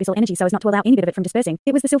Devil Monarch's abyssal energy so as not to allow any bit of it from dispersing.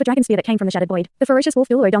 It was the silver dragon spear that came from the shattered void. The ferocious wolf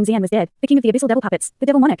Douluo Dongxian was dead. The king of the abyssal devil puppets, the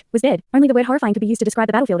Devil Monarch, was dead. Only the word horrifying could be used to describe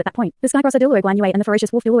the battlefield at that point. The Skycrosser Douluo Guan Yue and the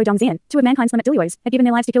ferocious wolf Douluo Dongxian, 2 of mankind's limit Douluos, had given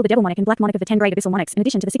their lives to kill the Devil Monarch and Black Monarch of the 10 great abyssal monarchs in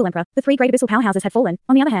addition to the Sickle Emperor. The 3 great abyssal powerhouses had fallen.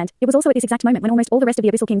 On the other hand, it was also at this exact moment when almost all the rest of the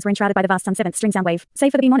abyssal kings were enshrouded by the vast sun 7th string sound wave.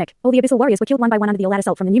 Save for the Monarch, all the abyssal warriors were killed one by one under the all-out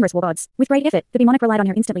assault from the numerous war gods. With great effort, the Monarch relied on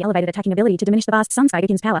her instantly elevated attacking ability to diminish the vast sun sky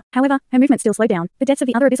Gikin's power. However, her movement still slowed down. The deaths of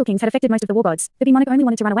the other abyssal kings had affected most of the war gods. The Monarch only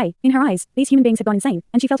wanted to run away. In her eyes, these human beings had gone insane,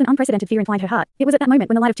 and she felt an unprecedented fear entwined her heart. It was at that moment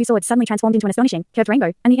when the light of 2 swords suddenly transformed into an astonishing, curved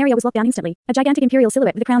rainbow, and the area was locked down instantly. A gigantic imperial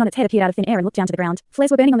silhouette with a crown on its head appeared out of thin air and looked down to the ground. Flares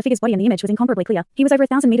were burning on the figure's body and the image was incomparably clear. He was over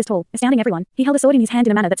 1,000 meters tall, astounding everyone. He held a sword in his hand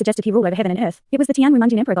in a manner that suggested he ruled over heaven and earth. It was the Tianwu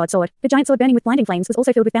Munjin Emperor God sword. The giant sword burning with blinding flames was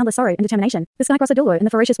also filled with boundless sorrow and determination. The Skycrosser Douluo and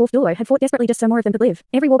the ferocious wolf Douluo had fought desperately just so more of them could live.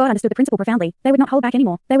 Every war god understood the principle profoundly. They would not hold back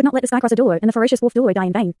anymore. They would not let the Skycrosser Douluo and the ferocious wolf Douluo die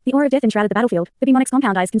in vain. The aura of death enshrouded the battlefield. The Monarch's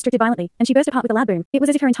compound eyes constricted violently, and she burst apart with a loud boom. It was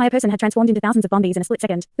as if her entire person had transformed into thousands of bombies in a split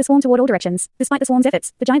second. The swarm toward all directions. Despite the swarm's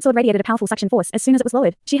efforts, the giant sword radiated a powerful suction force as soon as it was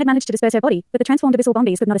lowered. She had managed to disperse her body, but the transformed abyssal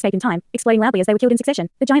bombies could not escape in time, exploding loudly as they were killed in succession.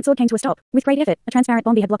 The giant sword came to a stop. With great effort, a transparent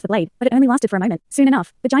bombie had blocked the blade, but it only lasted for a moment. Soon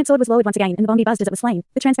enough, the giant sword was lowered once again, and the bombie buzzed as it was slain.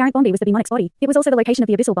 The transparent bombie was the Monarch's body. It was also the location of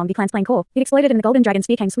the abyssal bombie clan's plain core. It exploded and the golden dragon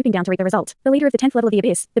spear came swooping down to reap the result. The leader of the 10th level of the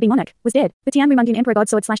abyss, the Monarch, was dead. The Tianwu Munjin Emperor God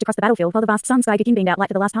sword slashed across the battlefield while the vast sun sky Gikin beamed out light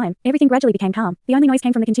for the last time. Everything gradually became calm. The only noise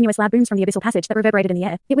came from the continuous loud booms from the abyssal passage that reverberated in the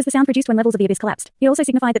air. It was the sound produced when levels of the abyss collapsed. It also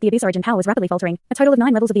signified that the abyss origin power was rapidly faltering. A total of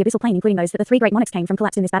 9 levels of the abyssal plane, including those that the 3 great monarchs came from,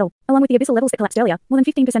 collapsed in this battle. Along with the abyssal levels that collapsed earlier, more than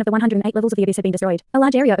 15% of the 108 levels of the abyss had been destroyed. A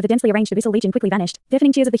large area of the densely arranged abyssal legion quickly vanished.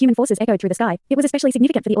 Deafening cheers of the human forces echoed through the sky. It was especially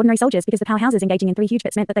significant for the ordinary soldiers because the powerhouses engaging in 3 huge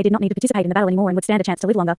bets meant that they did not need to participate in the battle anymore and would stand a chance. chance to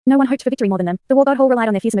live longer. No one hoped for victory more than them. The war god Hall relied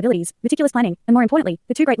on their fearsome abilities, meticulous planning, and more importantly,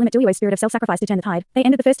 the two great limit Douluo's spirit of self-sacrifice to turn the tide. They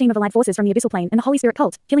ended the first team of allied forces from the Abyssal Plane and the Holy Spirit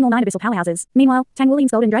cult, killing all 9 Abyssal powerhouses. Meanwhile, Tang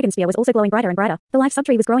Wulien's golden dragon spear was also glowing brighter and brighter. The life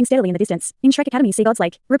subtree was growing steadily in the distance. In Shrek Academy's Sea God's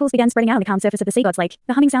Lake, ripples began spreading out on the calm surface of the Sea God's Lake.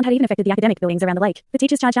 The humming sound had even affected the academic buildings around the lake. The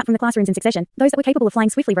teachers charged out from the classrooms in succession. Those that were capable of flying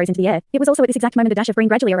swiftly rose into the air. It was also at this exact moment a dash of green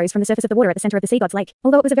gradually arose from the surface of the water at the center of the Sea God's Lake.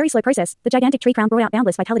 Although it was a very slow process, the gigantic tree crown brought out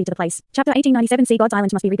boundless vitality to the place. Chapter 1897 Sea God's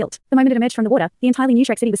Island must be rebuilt. The moment it emerged from the water, the entirely new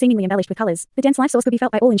Shrek City was seemingly embellished with colors. The dense life source could be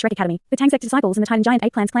felt by all in Shrek Academy. The Tang Sect disciples and the Titan Giant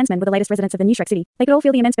Ape Clan's clansmen were the latest residents of the new Shrek City. They could all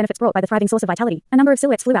feel the immense benefits brought by the thriving source of vitality. A number of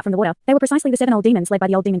silhouettes flew out from the water. They were precisely the 7 old demons led by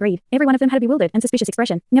the old demon Greed. Every one of them had a bewildered and suspicious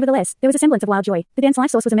expression. Nevertheless, there was a semblance of wild joy. The dense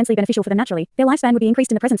life source was immensely beneficial for them naturally. Their lifespan would be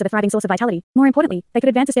increased in the presence of a thriving source of vitality. More importantly, they could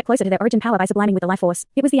advance a step closer to their origin power by subliming with the life force.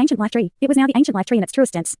 It was the ancient life tree. It was now the ancient life tree in its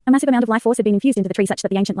truest sense. A massive amount of life force had been infused into the tree such that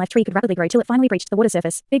the ancient life tree could rapidly grow till it finally breached the water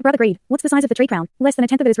surface. Big brother Greed, what's the size of the tree crown? Less than a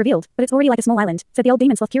tenth of it is revealed, but it's already like a small island, said the old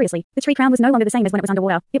demon sloth curiously. The tree crown was no longer the same as when it was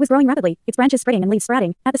underwater. It was growing rapidly, its branches spreading and leaves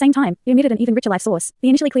sprouting. At the same time, it emitted an even richer life source. The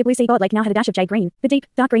initially clear blue Sea God Lake now had a dash of jade green. The deep,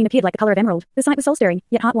 dark green appeared like the color of emerald. The sight was soul-stirring,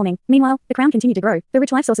 yet heartwarming. Meanwhile, the crown continued to grow. The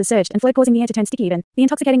rich life sources surged and flowed, causing the air to turn sticky even. The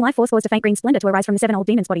intoxicating life force caused a faint green splendor to arise from the 7 old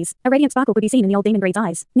demons' bodies. A radiant sparkle could be seen in the old demon Greed's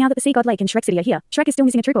eyes. Now that the Sea God Lake and Shrek City are here, Shrek is still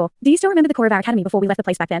missing a true core. Do you still remember the core of our academy before we left the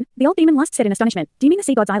place back then? The old demon lust said in astonishment. Do you mean the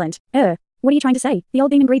Sea God's Island? What are you trying to say? The old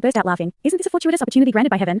demon Greed burst out laughing. Isn't this a fortuitous opportunity granted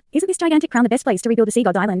by heaven? Isn't this gigantic crown the best place to rebuild the Sea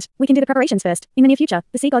God's Island? We can do the preparations first. In the near future,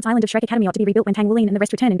 the Sea God's Island of Shrek Academy ought to be rebuilt when Tang Wulien and the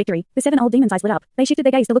rest return in victory. The 7 old demons' eyes lit up. They shifted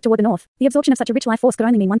their gaze to look toward the north. The absorption of such a rich life force could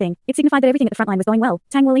only mean one thing. It signified that everything at the front line was going well.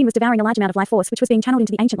 Tang Wulien was devouring a large amount of life force which was being channeled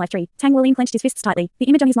into the ancient life tree. Tang Wulien clenched his fists tightly. The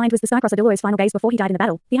image on his mind was the Skycrosser Douluo's final gaze before he died in the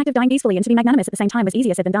battle. The act of dying peacefully and to be magnanimous at the same time was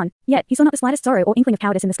easier said than done. Yet, he saw not the slightest sorrow or inkling of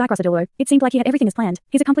cowardice in the Skycrosser Douluo. It seemed like he had everything as planned.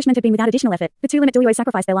 His accomplishment had been without additional effort. The 2 limit Douluos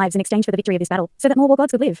sacrificed their lives in exchange for the victory of this battle, so that more war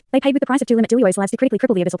gods could live. They paid with the price of 2 limit Douluo's lives to critically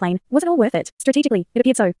cripple the Abyssal Plane. Was it all worth it? Strategically, it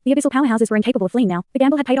appeared so. The Abyssal powerhouses were incapable of fleeing now. The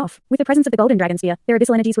gamble had paid off. With the presence of the golden dragon spear, their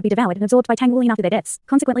abyssal energies would be devoured and absorbed by Tang Wulien after their deaths.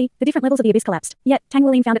 Consequently, the different levels of the abyss collapsed. Yet, Tang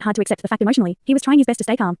Wulien found it hard to accept the fact emotionally. He was trying his best to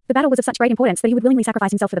stay calm. The battle was of such great importance that he would willingly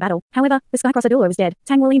sacrifice himself for the battle. However, the Skycrosser Douluo was dead.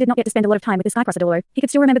 Tang Wulien did not get to spend a lot of time with the Skycrosser Douluo. He could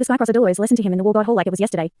still remember the Skycrosser Douluo's lesson to him in the War God Hall like it was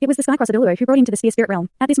yesterday. It was the Skycrosser Douluo who brought him to the spear spirit realm.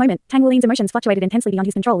 At this moment, Tang Wulien's emotions fluctuated intensely beyond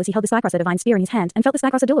his control as he held the Skycrosser divine spear in his hand and felt the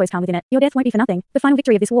Skycrosser Douluo's calm within it. Your death won't be for nothing. The final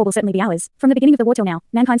victory of this war will certainly be ours. From the beginning of the war till now,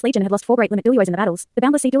 mankind's legion had lost 4 great limit Douluos in the battles. The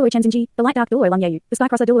boundless sea Douluo Chenzinji, the light dark Douluo Lang Yeyu, the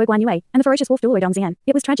Skycrosser Douluo Guan Yue, and the ferocious wolf Douluo Dong Xian.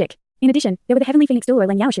 It was tragic. In addition, there were the heavenly phoenix Douluo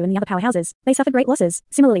Leng Yaoshu and the other powerhouses. They suffered great losses.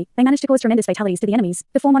 Similarly, they managed to cause tremendous fatalities to the enemies.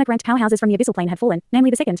 The 4 monarch-ranked powerhouses from the Abyssal Plane had fallen, namely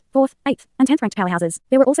the 2nd, 4th, 8th, and 10th ranked powerhouses.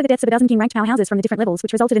 There were also the deaths of a dozen king-ranked powerhouses from the different levels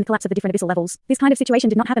which resulted in the collapse of the different abyssal levels. This kind of situation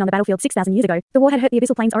did not happen on the battlefield 6,000 years ago. The war had hurt the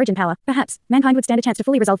Abyssal Plane's origin power. Perhaps, mankind would stand a chance to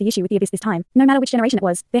fully resolve the issue with the Abyss this time. No matter which generation it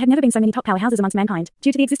was, there had never been so many top powerhouses amongst mankind.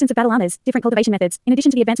 Due to the existence of battle armors, different cultivation methods, in addition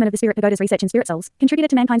to the advancement of the Spirit Pagoda's research in spirit souls, contributed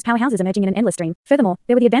to mankind's powerhouses emerging in an endless stream. Furthermore,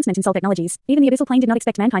 there were the advancement in soul technologies. Even the Abyssal Plane did not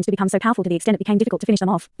expect mankind to become so powerful to the extent it became difficult to finish them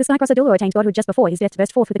off. The Skycrosser Douluo attained godhood just before his death to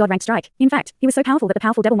burst forth with the god-ranked strike. In fact, he was so powerful that the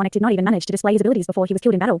powerful devil monarch did not even manage to display his abilities before he was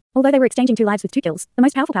killed in battle. Although they were exchanging 2 lives with 2 kills, the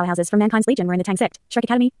most powerful powerhouses from mankind's legion were in the Tang Sect, Shrek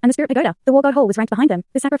Academy, and the Spirit Pagoda. The War God Hall was ranked behind them.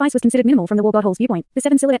 The sacrifice was considered minimal from the War God Hall's viewpoint. The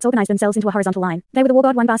 7 silhouettes organized themselves into a horizontal line. They were the War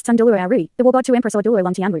God 1 Vast Sun Douluo Aorui, the War God 2 Empress or Douluo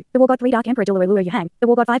Long Tianwu, the War God 3 Dark Emperor Douluo Luo Yuhang, the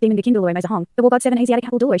War God 5 Demon King Douluo Mozahong, the War God 7 Asiatic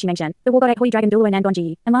Apple Douluo Shimengshan, the War God 8 Hoi Dragon Douluo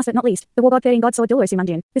Nangonji, and last but not least, the War God 13 God Sword Douluo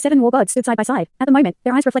Sumandun. The 7 war gods stood side by side. At the moment,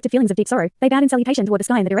 their eyes reflected feelings of deep sorrow. They bowed in salutation toward the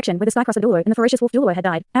sky in the direction where the Skycrosser Douluo and the ferocious wolf Douluo had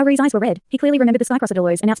died. Aorui's eyes were red. He clearly remembered the Skycrosser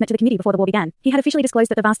Douluo's announcement to the committee before the war began. He had officially disclosed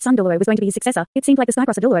that the Vast Sun Douluo was going to be his successor. It seemed like the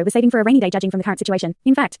Skycrosser Douluo was saving for a rainy day judging from the current situation.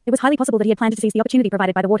 In fact, it was highly possible that he had planned to seize the opportunity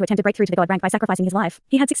provided by the war to attempt a breakthrough to the god rank by sacrificing his life.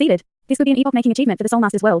 He had succeeded. This would be an epoch-making achievement for the Soul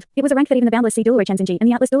Master's world. It was a rank that even the boundless sea Douluo Chenzinji and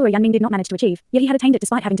the Atlas Douluo Yanming did not manage to achieve. Yet he had attained it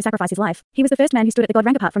despite having to sacrifice his life. He was the first man who stood at the god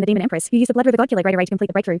rank apart from the demon empress, who used the blood river god killer greater ray to complete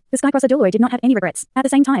the breakthrough. The Skycrosser Douluo did not have any regrets. At the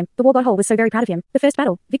same time, the War God Hall was so very proud of him. The first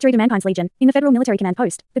battle, victory to mankind's legion. In the Federal Military Command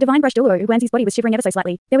Post, the divine brush Douluo Uguanzi's body was shivering ever so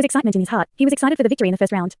slightly. There was excitement in his heart. He was excited for the victory in the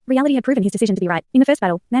first round. Reality had proven his decision to be right. In the first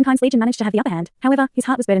battle, mankind's legion managed to have the upper hand. However, his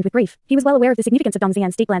heart was burdened with grief. He was well aware of the significance of Dong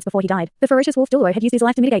Xian's deep glance before he died. The ferocious wolf Douluo had used his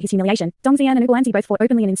life to mitigate his humiliation. Dong Xian and Uguanzi both fought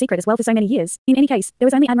openly and in secret as well for so many years. In any case, there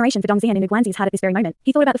was only admiration for Dong Xian in Uguanzi's heart at this very moment.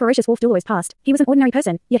 He thought about the ferocious wolf Douluo's past. He was an ordinary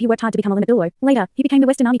person, yet he worked hard to become a limit Douluo. Later, he became the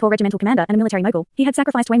Western Army Corps regimental commander and a military mogul. He had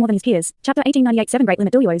sacrificed way more than his peers. Chapter 1898 7 Great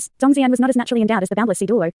Limit Douluos. Dong Xian was not as naturally endowed as the boundless sea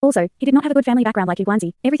Douluo. Also, he did not have a good family background like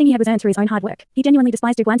Uguanzi. Everything he had was earned through his own hard work. He genuinely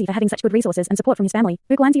despised Uguanzi for having such good resources and support from his family.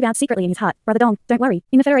 Uguanzi vowed secretly in his heart, "Brother Dong, don't worry.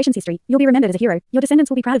 In the Federation's history, you'll be remembered as a hero. Your descendants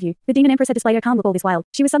will be proud of you." The demon empress had displayed her calm look all this while.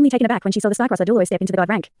 She was suddenly taken aback when she saw the Skycrosser Douluo step into the god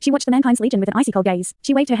rank. She watched the mankind's legion with an icy cold gaze.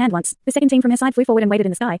 She waved her hand once, Empress. The second team from her side flew forward and waited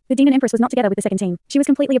in the sky. The Demon Empress was not together with the second team. She was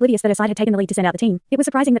completely oblivious that her side had taken the lead to send out the team. It was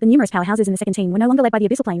surprising that the numerous powerhouses in the second team were no longer led by the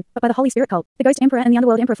Abyssal Plane, but by the Holy Spirit cult. The Ghost Emperor and the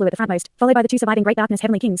Underworld Emperor flew at the frontmost, followed by the two surviving Great Darkness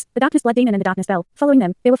Heavenly Kings, the Darkness Blood Demon and the Darkness Bell. Following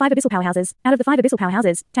them, there were 5 Abyssal powerhouses. Out of the 5 Abyssal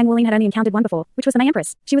powerhouses, Tang Wuling had only encountered one before, which was the May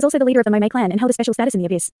Empress. She was also the leader of the Mo-Mei clan and held a special status in the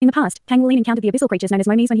Abyss. In the past, Tang Wuling encountered the Abyssal creatures known as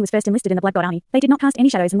Momies when he was first enlisted in the Blood God Army. They did not cast any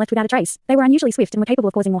shadows and left without a trace. They were unusually swift and were capable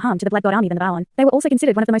of causing more harm to the Blood God Army than the Baoan. They were also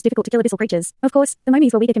considered one of the most difficult to kill Abyssal creatures. Of course, the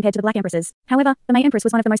Momies were weaker compared to the Black Empresses. However, the May Empress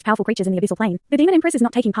was one of the most powerful creatures in the Abyssal Plane. The Demon Empress is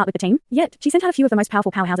not taking part with the team, yet she sent out a few of the most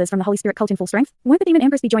powerful powerhouses from the Holy Spirit cult in full strength. Won't the Demon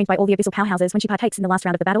Empress be joined by all the Abyssal powerhouses when she partakes in the last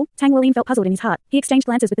round of the battle? Tang Wuling felt puzzled in his heart. He exchanged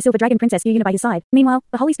glances with the Silver Dragon Princess Yuna by his side. Meanwhile,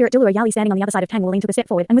 the Holy Spirit Douluo Yali standing on the other side of Tang Wuling took a step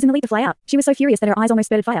forward and was in the lead to fly out. She was so furious that her eyes almost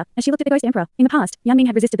spurted fire as she looked at the Ghost Emperor. In the past, Yanming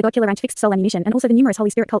had resisted the God Killer ranked fixed soul ammunition and also the numerous Holy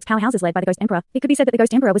Spirit cult's powerhouses led by the Ghost Emperor. It could be said that the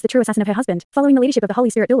Ghost Emperor was the true assassin of her husband. Following the leadership of the Holy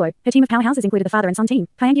Spirit Douluo, her team of powerhouses included the father and son team,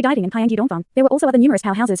 Kyangu Daiding and Kyangu Dongfang. There were also other numerous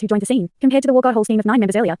powerhouses who joined the scene. Compared to the War God Hall's team of 9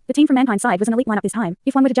 members earlier, the team from Mankind's side was an elite lineup this time.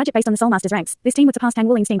 If one were to judge it based on the Soul Master's ranks, this team would surpass Tang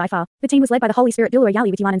Wuling's team by far. The team was led by the Holy Spirit Douluo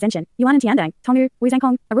Yali with Yuan and Zenshin, Yuan and Tiandang, Tongyu, Wu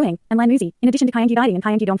Zhangkong, Aruing, and Lan Muzi, in addition to Kyangu Daiding and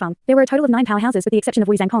Kyangu Dongfang. There were a total of 9 powerhouses with the exception of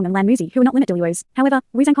Wu Zhangkong and Lan Muzi, who were not limit Douluos. However,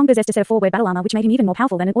 Wu Zhangkong possessed a set of 4-word battle armor which made him even more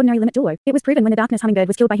powerful than an ordinary limit Douluo. It was proven when the Darkness Hummingbird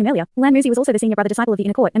was killed by him earlier. Lan Muzi was also the senior brother disciple of the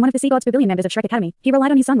Inner Court and one of the Sea God's Pavilion members of Shrek Academy. He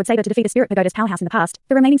relied on his son Wood Saber to defeat the Spirit Pagoda's powerhouse in the past.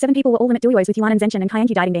 The remaining 7 people were all limit Douluos with Yuan and Zenshin and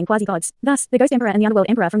Kyangu Daiding being quasi-gods. Thus, the Ghost Emperor and the Underworld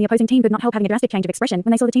Emperor from the opposing team could not help having a drastic change of expression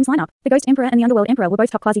when they saw the team's lineup. The Ghost Emperor and the Underworld Emperor were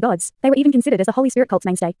both top quasi-gods. They were even considered as the Holy Spirit cult's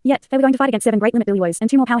mainstay. Yet, they were going to fight against 7 great limit Douluos and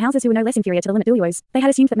 2 more powerhouses who were no less inferior to the limit Douluos. They had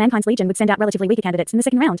assumed that Mankind's Legion would send out relatively weaker candidates in the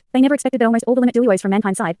second round. They never expected that almost all the limit Douluos from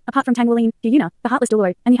Mankind's side, apart from Tang Wuling, Yuna, the Heartless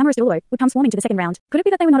Douluo, and the Humorous Douluo, would come swarming to the second round. Could it be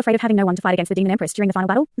that they were not afraid of having no one to fight against the Demon Empress during the final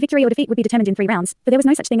battle? Victory or defeat would be determined in 3 rounds, but there was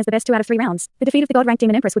no such thing as the best 2 out of 3 rounds. The defeat of the God-ranked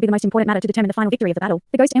Demon Empress would be the most important matter to determine the final victory of the battle.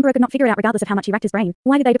 The Ghost Emperor could not figure it out regardless of how much he racked his brain.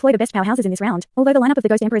 Why did they deploy the best powerhouses in this round? Although the lineup of the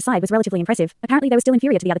Ghost Emperor's side was relatively impressive, apparently they were still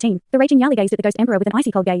inferior to the other team. The raging Yali gazed at the Ghost Emperor with an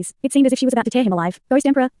icy cold gaze. It seemed as if she was about to tear him alive. Ghost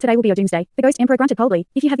Emperor, today will be your doomsday. The Ghost Emperor grunted coldly.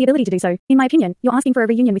 If you have the ability to do so, in my opinion, you're asking for a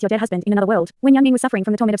reunion with your dead husband in another world. When Yanming was suffering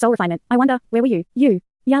from the torment of soul refinement, I wonder, where were you?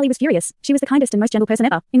 Yali was furious. She was the kindest and most gentle person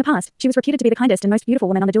ever. In the past, she was reputed to be the kindest and most beautiful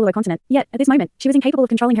woman on the Douluo continent. Yet, at this moment, she was incapable of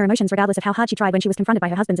controlling her emotions regardless of how hard she tried when she was confronted by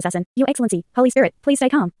her husband's assassin. Your Excellency, Holy Spirit, please stay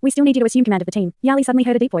calm. We still need you to assume command of the team. Yali suddenly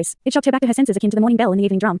heard a deep voice. It shocked her back to her senses akin to the morning bell and the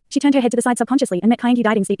evening drum. She turned her head to the side subconsciously and met Kyangu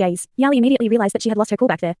Daiding's deep gaze. Yali immediately realized that she had lost her cool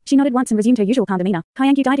back there. She nodded once and resumed her usual calm demeanor.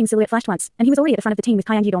 Kyangu Daiding's silhouette flashed once, and he was already at the front of the team with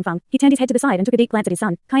Kyangu Dongfang. He turned his head to the side and took a deep glance at his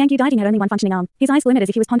son. Kyangu Daiding had only one functioning arm. His eyes glimmered as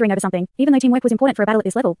if he was pondering over something. Even though teamwork was important for a battle at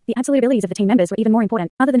this level, the absolute abilities of the team members were even more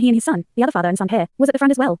important. Other than he and his son, the other father and son pair was at the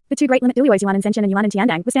front as well. The 2 great limit Douluos Yuan and Zenshin and Yuan and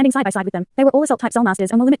Tiandang were standing side by side with them. They were all assault type soul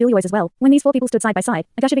masters and were limit Douluos as well. When these 4 people stood side by side,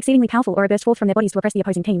 a gush of exceedingly powerful aura burst forth from their bodies to oppress the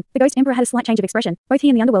opposing team. The Ghost Emperor had a slight change of expression. Both he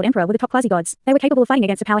and the Underworld Emperor were the top quasi-gods. They were capable of fighting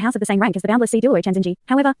against a powerhouse of the same rank as the boundless Sea Douluo Chenzenji.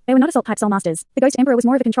 However, they were not assault type soul masters. The Ghost Emperor was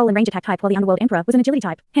more of a control and range attack type while the Underworld Emperor was an agility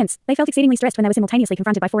type. Hence, they felt exceedingly stressed when they were simultaneously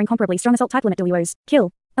confronted by 4 incomparably strong assault type limit Douluos.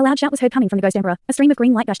 Kill. A loud shout was heard coming from the Ghost Emperor. A stream of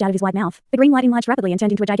green light gushed out of his wide mouth. The green light enlarged rapidly and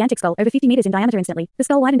turned into a gigantic skull over 50 meters in diameter instantly. The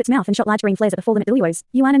skull widened its mouth and shot large green flares at the 4 limit Douluos.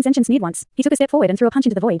 Yuan and Zenshin sneered once. He took a step forward and threw a punch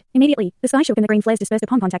into the void. Immediately, the sky shook and the green flares dispersed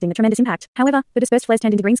upon contacting the tremendous impact. However, the dispersed flares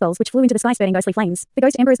turned into green skulls which flew into the sky spurting ghostly flames. The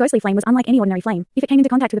Ghost Emperor's ghostly flame was unlike any ordinary flame. If it came into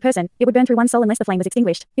contact with a person, it would burn through one's soul unless the flame was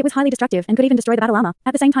extinguished. It was highly destructive and could even destroy the battle armor.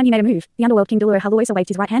 At the same time he made a move. The Underworld King Douluo Haluosa waved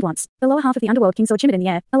his right hand once. The lower half of the Underworld King sword shimmered in the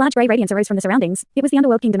air. A large grey radiance arose from the surroundings. It was the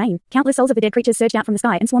Underworld King domain. Countless souls of the dead creatures surged out from the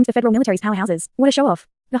sky and swarmed the federal military's powerhouses. What a show off.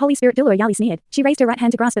 The Holy Spirit Douluo Yali sneered. She raised her right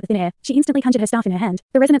hand to grasp at the thin air. She instantly conjured her staff in her hand.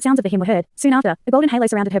 The resonant sounds of the hymn were heard. Soon after, a golden halo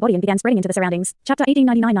surrounded her body and began spreading into the surroundings. Chapter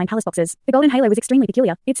 1899 9 Palace Boxes. The golden halo was extremely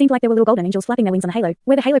peculiar. It seemed like there were little golden angels flapping their wings on the halo.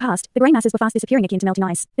 Where the halo passed, the grey masses were fast disappearing akin to melting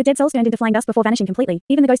ice. The dead souls turned into flying dust before vanishing completely.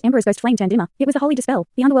 Even the Ghost Emperor's ghost flame turned dimmer. It was the holy dispel.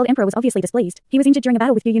 The Underworld Emperor was obviously displeased. He was injured during a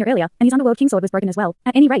battle with Yuna earlier, and his Underworld King sword was broken as well.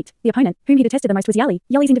 At any rate, the opponent, whom he detested the most was Yali.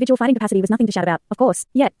 Yali's individual fighting capacity was nothing to shout about, of course.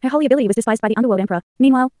 Yet, her holy ability was despised by the Underworld Emperor.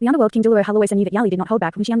 Meanwhile, the Underworld King Douluo Haluosa knew that Yali did not hold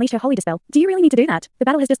back when she unleashed her holy dispel. Do you really need to do that? The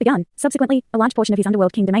battle has just begun. Subsequently, a large portion of his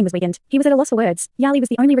Underworld King domain was weakened. He was at a loss for words. Yali was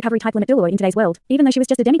the only recovery type limit Douluo in today's world. Even though she was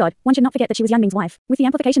just a demigod, one should not forget that she was Yanming's wife. With the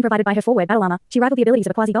amplification provided by her 4-word battle armor, she rivaled the abilities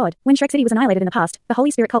of a quasi-god. When Shrek City was annihilated in the past, the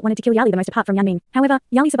Holy Spirit cult wanted to kill Yali the most apart from Yanming. However,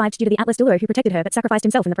 Yali survived due to the Atlas Douluo who protected her but sacrificed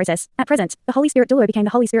himself in the process. At present, the Holy Spirit Douluo became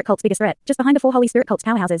the Holy Spirit cult's biggest threat. Just behind the 4 Holy Spirit cult's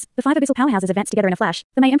powerhouses, the 5 abyssal powerhouses advanced together in a flash.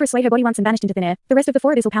 The May Empress swayed her body once and vanished into thin air. The rest of the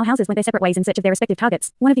 4 abyssal powerhouses went their separate ways in search of their respective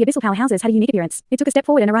targets. One of the abyssal powerhouses had a unique appearance. It took a step forward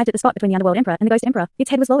forward and arrived at the spot between the Underworld Emperor and the Ghost Emperor. Its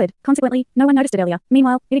head was lowered. Consequently, no one noticed it earlier.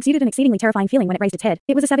 Meanwhile, it exuded an exceedingly terrifying feeling when it raised its head.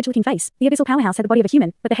 It was a savage-looking face. The abyssal powerhouse had the body of a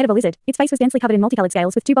human, but the head of a lizard. Its face was densely covered in multicolored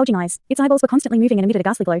scales with two bulging eyes. Its eyeballs were constantly moving and emitted a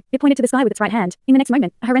ghastly glow. It pointed to the sky with its right hand. In the next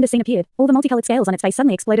moment, a horrendous scene appeared. All the multicolored scales on its face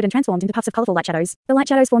suddenly exploded and transformed into puffs of colorful light shadows. The light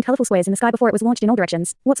shadows formed colorful squares in the sky before it was launched in all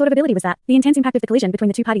directions. What sort of ability was that? The intense impact of the collision between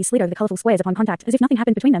the two parties slid over the colorful squares upon contact, as if nothing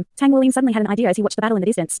happened between them. Tang Wuolin suddenly had an idea as he watched the battle in the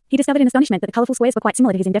distance. He discovered in astonishment that the colorful squares were quite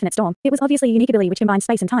similar to his indefinite storm. It was obviously a unique ability which combined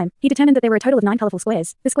space and time. He determined that there were a total of 9 colorful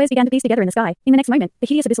squares. The squares began to piece together in the sky. In the next moment, the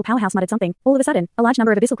hideous abyssal powerhouse muttered something. All of a sudden, a large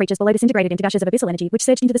number of abyssal creatures below disintegrated into gushes of abyssal energy, which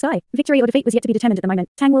surged into the sky. Victory or defeat was yet to be determined at the moment.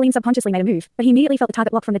 Tang Wuolin subconsciously made a move, but he immediately felt the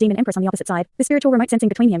target lock from the Demon Empress on the opposite side. The spiritual remote sensing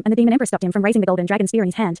between him and the Demon Empress stopped him from raising the golden dragon spear in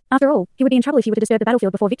his hand. After all, he would be in trouble if he were to disturb the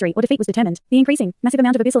battlefield before victory or defeat was determined. The increasing, massive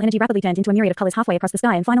amount of abyssal energy rapidly turned into a myriad of colors halfway across the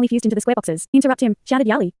sky and finally fused into the square boxes. Interrupt him, shouted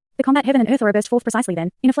Yali. The combat heaven and earth aura burst forth precisely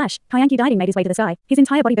then. In a flash, Kyangu Daiding made his way to the sky. His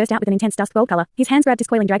entire body burst out with an intense dusk gold color. His hands grabbed his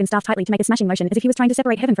coiling dragon staff tightly to make a smashing motion as if he was trying to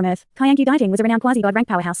separate heaven from earth. Kyangu Daiding was a renowned quasi-god rank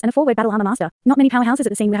powerhouse and a forward battle armor master. Not many powerhouses at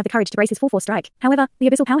the scene would have the courage to brace his full force strike. However, the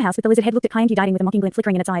abyssal powerhouse with the lizard head looked at Kyangu Daiding with a mocking glint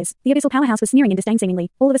flickering in its eyes. The abyssal powerhouse was sneering in disdain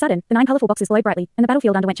seemingly. All of a sudden, the 9 colorful boxes glowed brightly, and the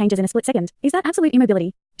battlefield underwent changes in a split second. Is that absolute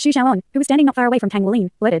immobility? Xu Xiaoan, who was standing not far away from Tang Wuolin,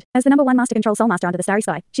 blurted. As the number 1 master control soul master under the starry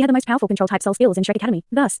sky, she had the most powerful control type soul skills in Shrek Academy.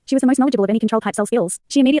 Thus, she was the most knowledgeable of any control type soul skills.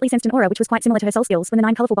 She immediately sensed an aura which was quite similar to her soul skills when the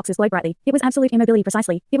 9 colorful boxes glowed brightly. It was absolute immobility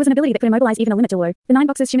precisely. It was an ability that could immobilize even a limit Douluo. The 9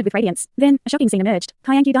 boxes shimmered with radiance. Then, a shocking scene emerged.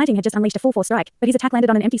 Kyangu Daiding had just unleashed a full force strike, but his attack landed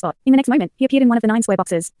on an empty spot. In the next moment, he appeared in one of the 9 square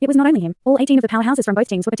boxes. It was not only him. All 18 of the powerhouses from both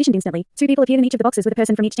teams were petitioned instantly. 2 people appeared in each of the boxes with a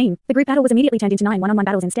person from each team. The group battle was immediately turned into 9 one-on-one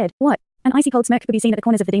battles instead. What? An icy cold smirk could be seen at the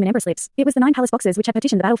corners of the Demon Empress lips. It was the 9 palace boxes which had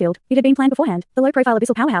petitioned the battlefield. It had been planned beforehand. The low-profile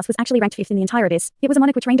abyssal powerhouse was actually ranked 5th in the entire abyss. It was a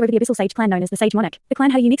monarch which reigned over the abyssal sage clan known as the Sage Monarch. The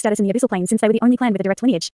clan had a unique status in the abyssal plane since they were the only clan with a direct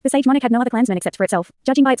lineage. The Sage Monarch had no other clansmen except for itself.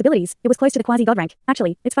 Judging by its abilities, it was close to the quasi-god rank.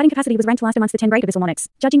 Actually, its fighting capacity was ranked last amongst the 10 great abyssal monarchs.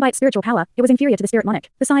 Judging by its spiritual power, it was inferior to the spirit monarch.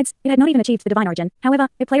 Besides, it had not even achieved the divine origin. However,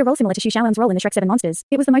 it played a role similar to Xu Xiaoan's role in the Shrek 7 monsters.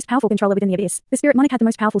 It was the most powerful controller within the abyss. The spirit monarch had the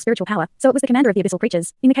most powerful spiritual power, so it was the commander of the abyssal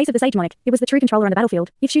creatures. In the case of the Sage Monarch, it was the true controller on the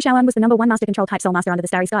battlefield. If Xu Xiaoan was the number 1 master control type soul master under the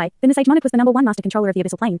starry sky, then the Sage Monarch was the number 1 master controller of the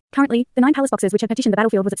abyssal plane. Currently, the 9 palace boxes which had petitioned the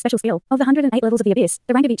battlefield was its special skill. Of the 108 levels of the abyss,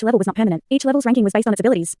 the rank of each level was not permanent. Each level's ranking was based on its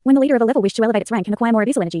abilities. When the leader of a level wished to elevate its rank and acquire more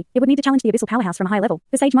abyssal energy, it would need to challenge the abyssal powerhouse from a high level.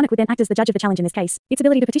 The Sage Monarch would then act as the judge of the challenge in this case. Its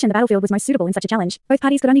ability to petition the battlefield was most suitable in such a challenge. Both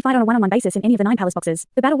parties could only fight on a one-on-one basis in any of the 9 palace boxes.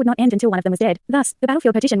 The battle would not end until one of them was dead. Thus, the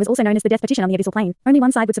battlefield petition was also known as the death petition on the abyssal plane. Only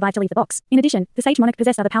one side would survive to leave the box. In addition, the Sage Monarch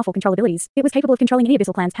possessed other powerful control abilities. It was capable of controlling any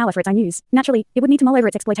abyssal clan's power for its own use. Naturally, it would need to mull over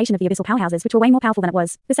its exploitation of the abyssal powerhouses, which were way more powerful than it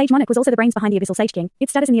was. The Sage Monarch was also the brains behind the abyssal Sage King.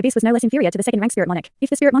 Its status in the abyss was no less inferior to the second-rank Spirit Monarch. If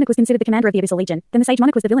the Spirit Monarch was considered the commander of the Abyssal Legion, then the Sage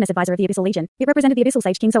Monarch was the villainous advisor of the Abyssal Legion. It represented the Abyssal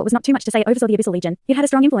Sage King, so it was not too much to say it oversaw the Abyssal Legion. It had a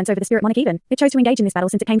strong influence over the Spirit Monarch even. It chose to engage in this battle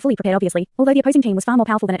since it came fully prepared obviously. Although the opposing team was far more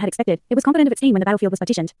powerful than it had expected, it was confident of its team when the battlefield was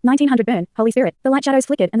petitioned. 1900 burn, Holy Spirit. The light shadows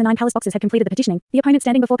flickered and the 9 palace boxes had completed the petitioning. The opponent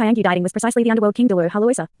standing before Kyangu Daiding was precisely the underworld king Douluo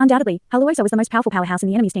Haluosa. Undoubtedly, Haluosa was the most powerful powerhouse in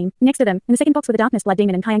the enemy's team. Next to them, in the second box were the Darkness Blood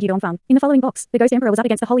Demon and Kyangu Dongfang. In the following box, the Ghost Emperor was up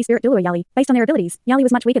against the Holy Spirit Douluo Yali. Based on their abilities, Yali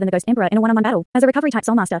was much weaker than the Ghost Emperor in a one-on-one battle. As a recovery type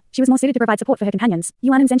soul master, she was more suited to provide support for her companions.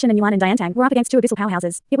 Yuan and Zenshin and Yuan and Diantang were up against 2 abyssal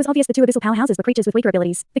powerhouses. It was obvious the 2 abyssal powerhouses were creatures with weaker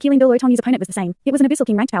abilities. The Keeling Douluo Tongyi's opponent was the same. It was an abyssal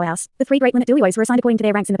king ranked powerhouse. The 3 great limit Douluos were assigned according to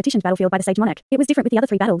their ranks in the petitioned battlefield by the Sage Monarch. It was different with the other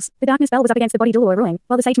 3 battles. The Darkness Bell was up against the body Douluo Ruing,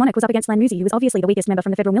 while the Sage Monarch was up against Lan Muzi, who was obviously the weakest member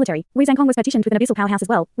from the federal military. Wu Zhangkong was petitioned with an abyssal powerhouse as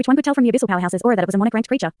well, which one could tell from the abyssal powerhouse's aura that it was a monarch ranked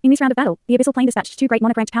creature. In this round of battle, the abyssal plane dispatched 2 great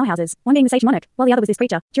monarch ranked powerhouses, one being the Sage Monarch, while the other was this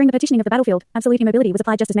creature. During the petitioning of the battlefield, absolute immobility was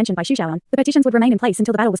applied just as mentioned by Xu Xiaoan. The petitions would remain in place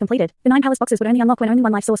until the battle was completed. The 9 palace boxes would only unlock when only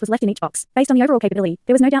 1 life source was left in each box. Based on the overall capability,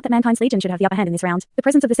 there was no doubt that mankind's legion should have the upper hand in this round. The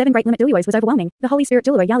presence of the 7 great limit Douluos was overwhelming. The Holy Spirit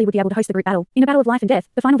Douluo Yali would be able to host the group battle. In a battle of life and death,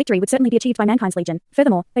 the final victory would certainly be achieved by mankind's legion.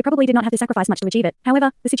 Furthermore, they probably did not have to sacrifice much to achieve it.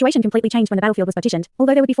 However, the situation completely changed when the battlefield was petitioned.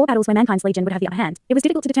 Although there would be 4 battles where mankind's legion would have the upper hand, it was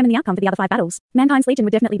difficult to determine the outcome for the other 5 battles. Mankind's legion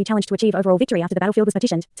would definitely be challenged to achieve overall victory after the battlefield was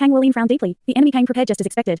petitioned. Tang Wuolin frowned deeply. The enemy came prepared just as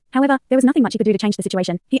expected. However, there was nothing much he could do to change the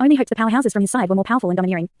situation. He only hoped the powerhouses from his side were more powerful and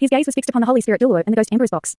domineering. His gaze was fixed upon the Holy Spirit Douluo and the Ghost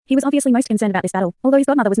Emperor's box. He was obviously most concerned about this battle. Although his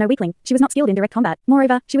godmother was no weakling, she was not skilled in direct combat.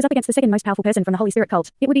 Moreover, she was up against the second most powerful person from the Holy Spirit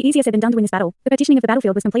cult. It would be easier said than done to win this battle. The petitioning of the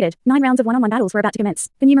battlefield was completed. 9 rounds of one-on-one battles were about to commence.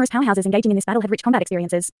 The numerous powerhouses engaging in this battle had rich combat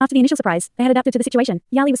experiences. After the initial surprise, they had adapted to the situation.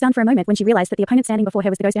 Yali was stunned for a moment when she realized that the opponent standing before her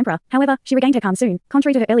was the Ghost Emperor. However, she regained her calm soon.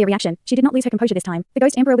 Contrary to her earlier reaction, she did not lose her composure this time. The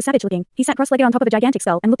Ghost Emperor was savage-looking. He sat cross-legged on top of a gigantic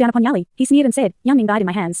skull and looked down upon Yali. He sneered and said, "Young Ming died in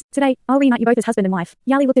my hands. Today, I'll reunite you both as husband and wife."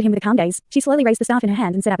 Yali looked at him with a calm gaze. She slowly raised the staff in her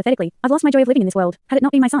hand and said pathetically. I've lost my joy of living in this world. Had it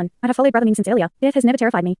not been my son, I'd have followed Brother Ming since earlier. Death has never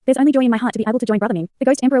terrified me. There's only joy in my heart to be able to join Brother Ming. The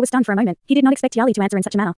Ghost Emperor was stunned for a moment. He did not expect Yali to answer in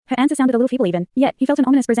such a manner. Her answer sounded a little feeble even. Yet, he felt an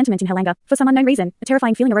ominous presentiment in her languor. For some unknown reason, a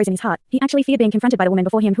terrifying feeling arose in his heart. He actually feared being confronted by the woman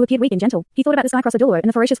before him who appeared weak and gentle. He thought about the skycrosser Douluo and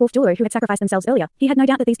the ferocious wolf Douluo who had sacrificed themselves earlier. He had no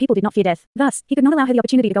doubt that these people did not fear death. Thus, he could not allow her the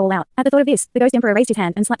opportunity to go all out. At the thought of this, the Ghost Emperor raised his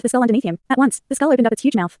hand and slapped the skull underneath him. At once, the skull opened up its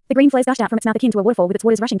huge mouth. The green flares gushed out from its mouth akin to a waterfall with its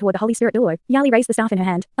waters rushing toward the holy spirit Douluo. Yali raised the staff in her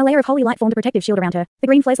hand. A layer of holy light formed a protective shield around her. The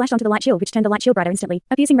green flares lashed onto the light shield which turned the light shield brighter instantly.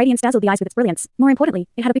 A piercing radiance dazzled the eyes with its brilliance. More importantly,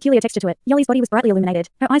 it had a peculiar texture to it. Yali's body was brightly illuminated.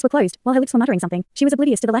 Her eyes were closed, while her lips were muttering something. She was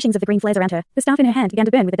oblivious to the lashings of the green flares around her. The staff in her hand began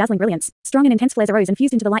to burn with a dazzling brilliance. Strong and intense flares arose and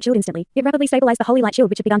fused into the light shield instantly. It rapidly stabilized the holy light shield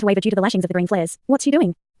which had begun to waver due to the lashings of the green flares. What's she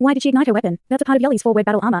doing? Why did she ignite her weapon? That's a part of Yali's four-word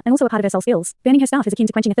battle armor and also a part of her soul skills. Burning her staff is akin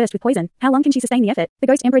to quenching a thirst with poison. How long can she sustain the effort? The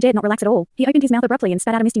Ghost Emperor dared not relax at all. He opened his mouth abruptly and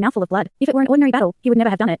spat out a misty mouthful of blood. If it were an ordinary battle, he would never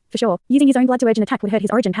have done it, for sure. Using his own blood to urge an attack would hurt his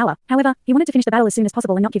origin power. However, he wanted to finish the battle as soon as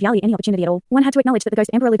possible and not give Yali any opportunity at all. One had to acknowledge that the Ghost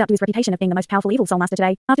Emperor lived up to his reputation of being the most powerful evil soul master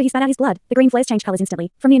today. After he spat out his blood, the green flares changed colors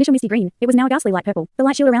instantly. From the initial misty green, it was now a ghastly light purple. The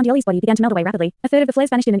light shield around Yali's body began to melt away rapidly. A third of the flares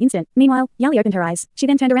vanished in an instant. Meanwhile, Yali opened her eyes. She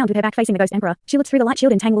then turned around with her back facing the Ghost Emperor. She looked through the light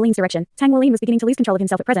shield in Tang Wulin's direction. Tang Wulin was beginning to lose control of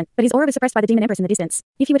himself at present, but his aura was suppressed by the demon empress in the distance.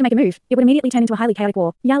 If he were to make a move, it would immediately turn into a highly chaotic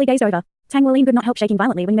war. Yali gazed over. Tang Wulin could not help shaking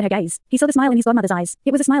violently when he met her gaze. He saw the smile in his godmother's eyes.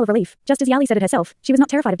 It was a smile of relief. Just as Yali said it herself, she was not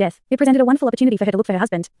terrified of death. It presented a wonderful opportunity for her to look for her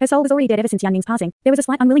husband. Her soul was already dead ever since Yan Ning's passing. There was a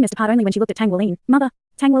slight unwillingness to part only when she looked at Tang Wulin. Mother.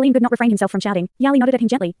 Tang Wulin could not refrain himself from shouting. Yali nodded at him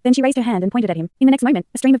gently. Then she raised her hand and pointed at him. In the next moment,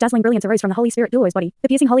 a stream of dazzling brilliance arose from the holy spirit Douluo's body. The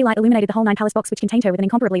piercing holy light illuminated the whole 9 palace box which contained her with an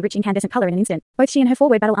incomparably rich incandescent color in an instant. Both she and her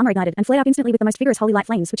four-word battle armor ignited and flared up instantly with the most vigorous holy light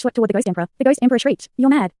flames which swept toward the Ghost Emperor. The Ghost Emperor shrieked, "You're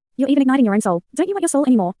mad. You're even igniting your own soul. Don't you want your soul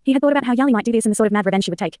anymore?" He had thought about how Yali might do this and the sort of mad revenge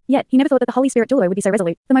she would take. Yet, he never thought that the holy spirit Douluo would be so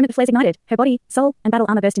resolute. The moment the flares ignited, her body, soul, and battle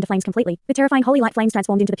armor burst into flames completely. The terrifying holy light flames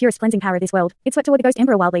transformed into the purest cleansing power of this world. It swept toward the Ghost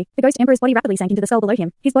Emperor wildly. The Ghost Emperor's body rapidly sank into the skull below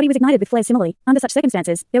him. His body was ignited with flares similarly. Under such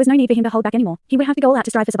circumstances, there was no need for him to hold back anymore. He would have to go all out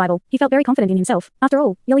to strive for survival. He felt very confident in himself. After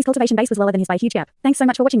all, Yali's cultivation base was lower than his by a huge gap. Thanks so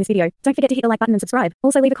much for watching this video. Don't forget to hit the like button and subscribe.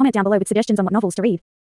 Also leave a comment down below with suggestions on what novels to read.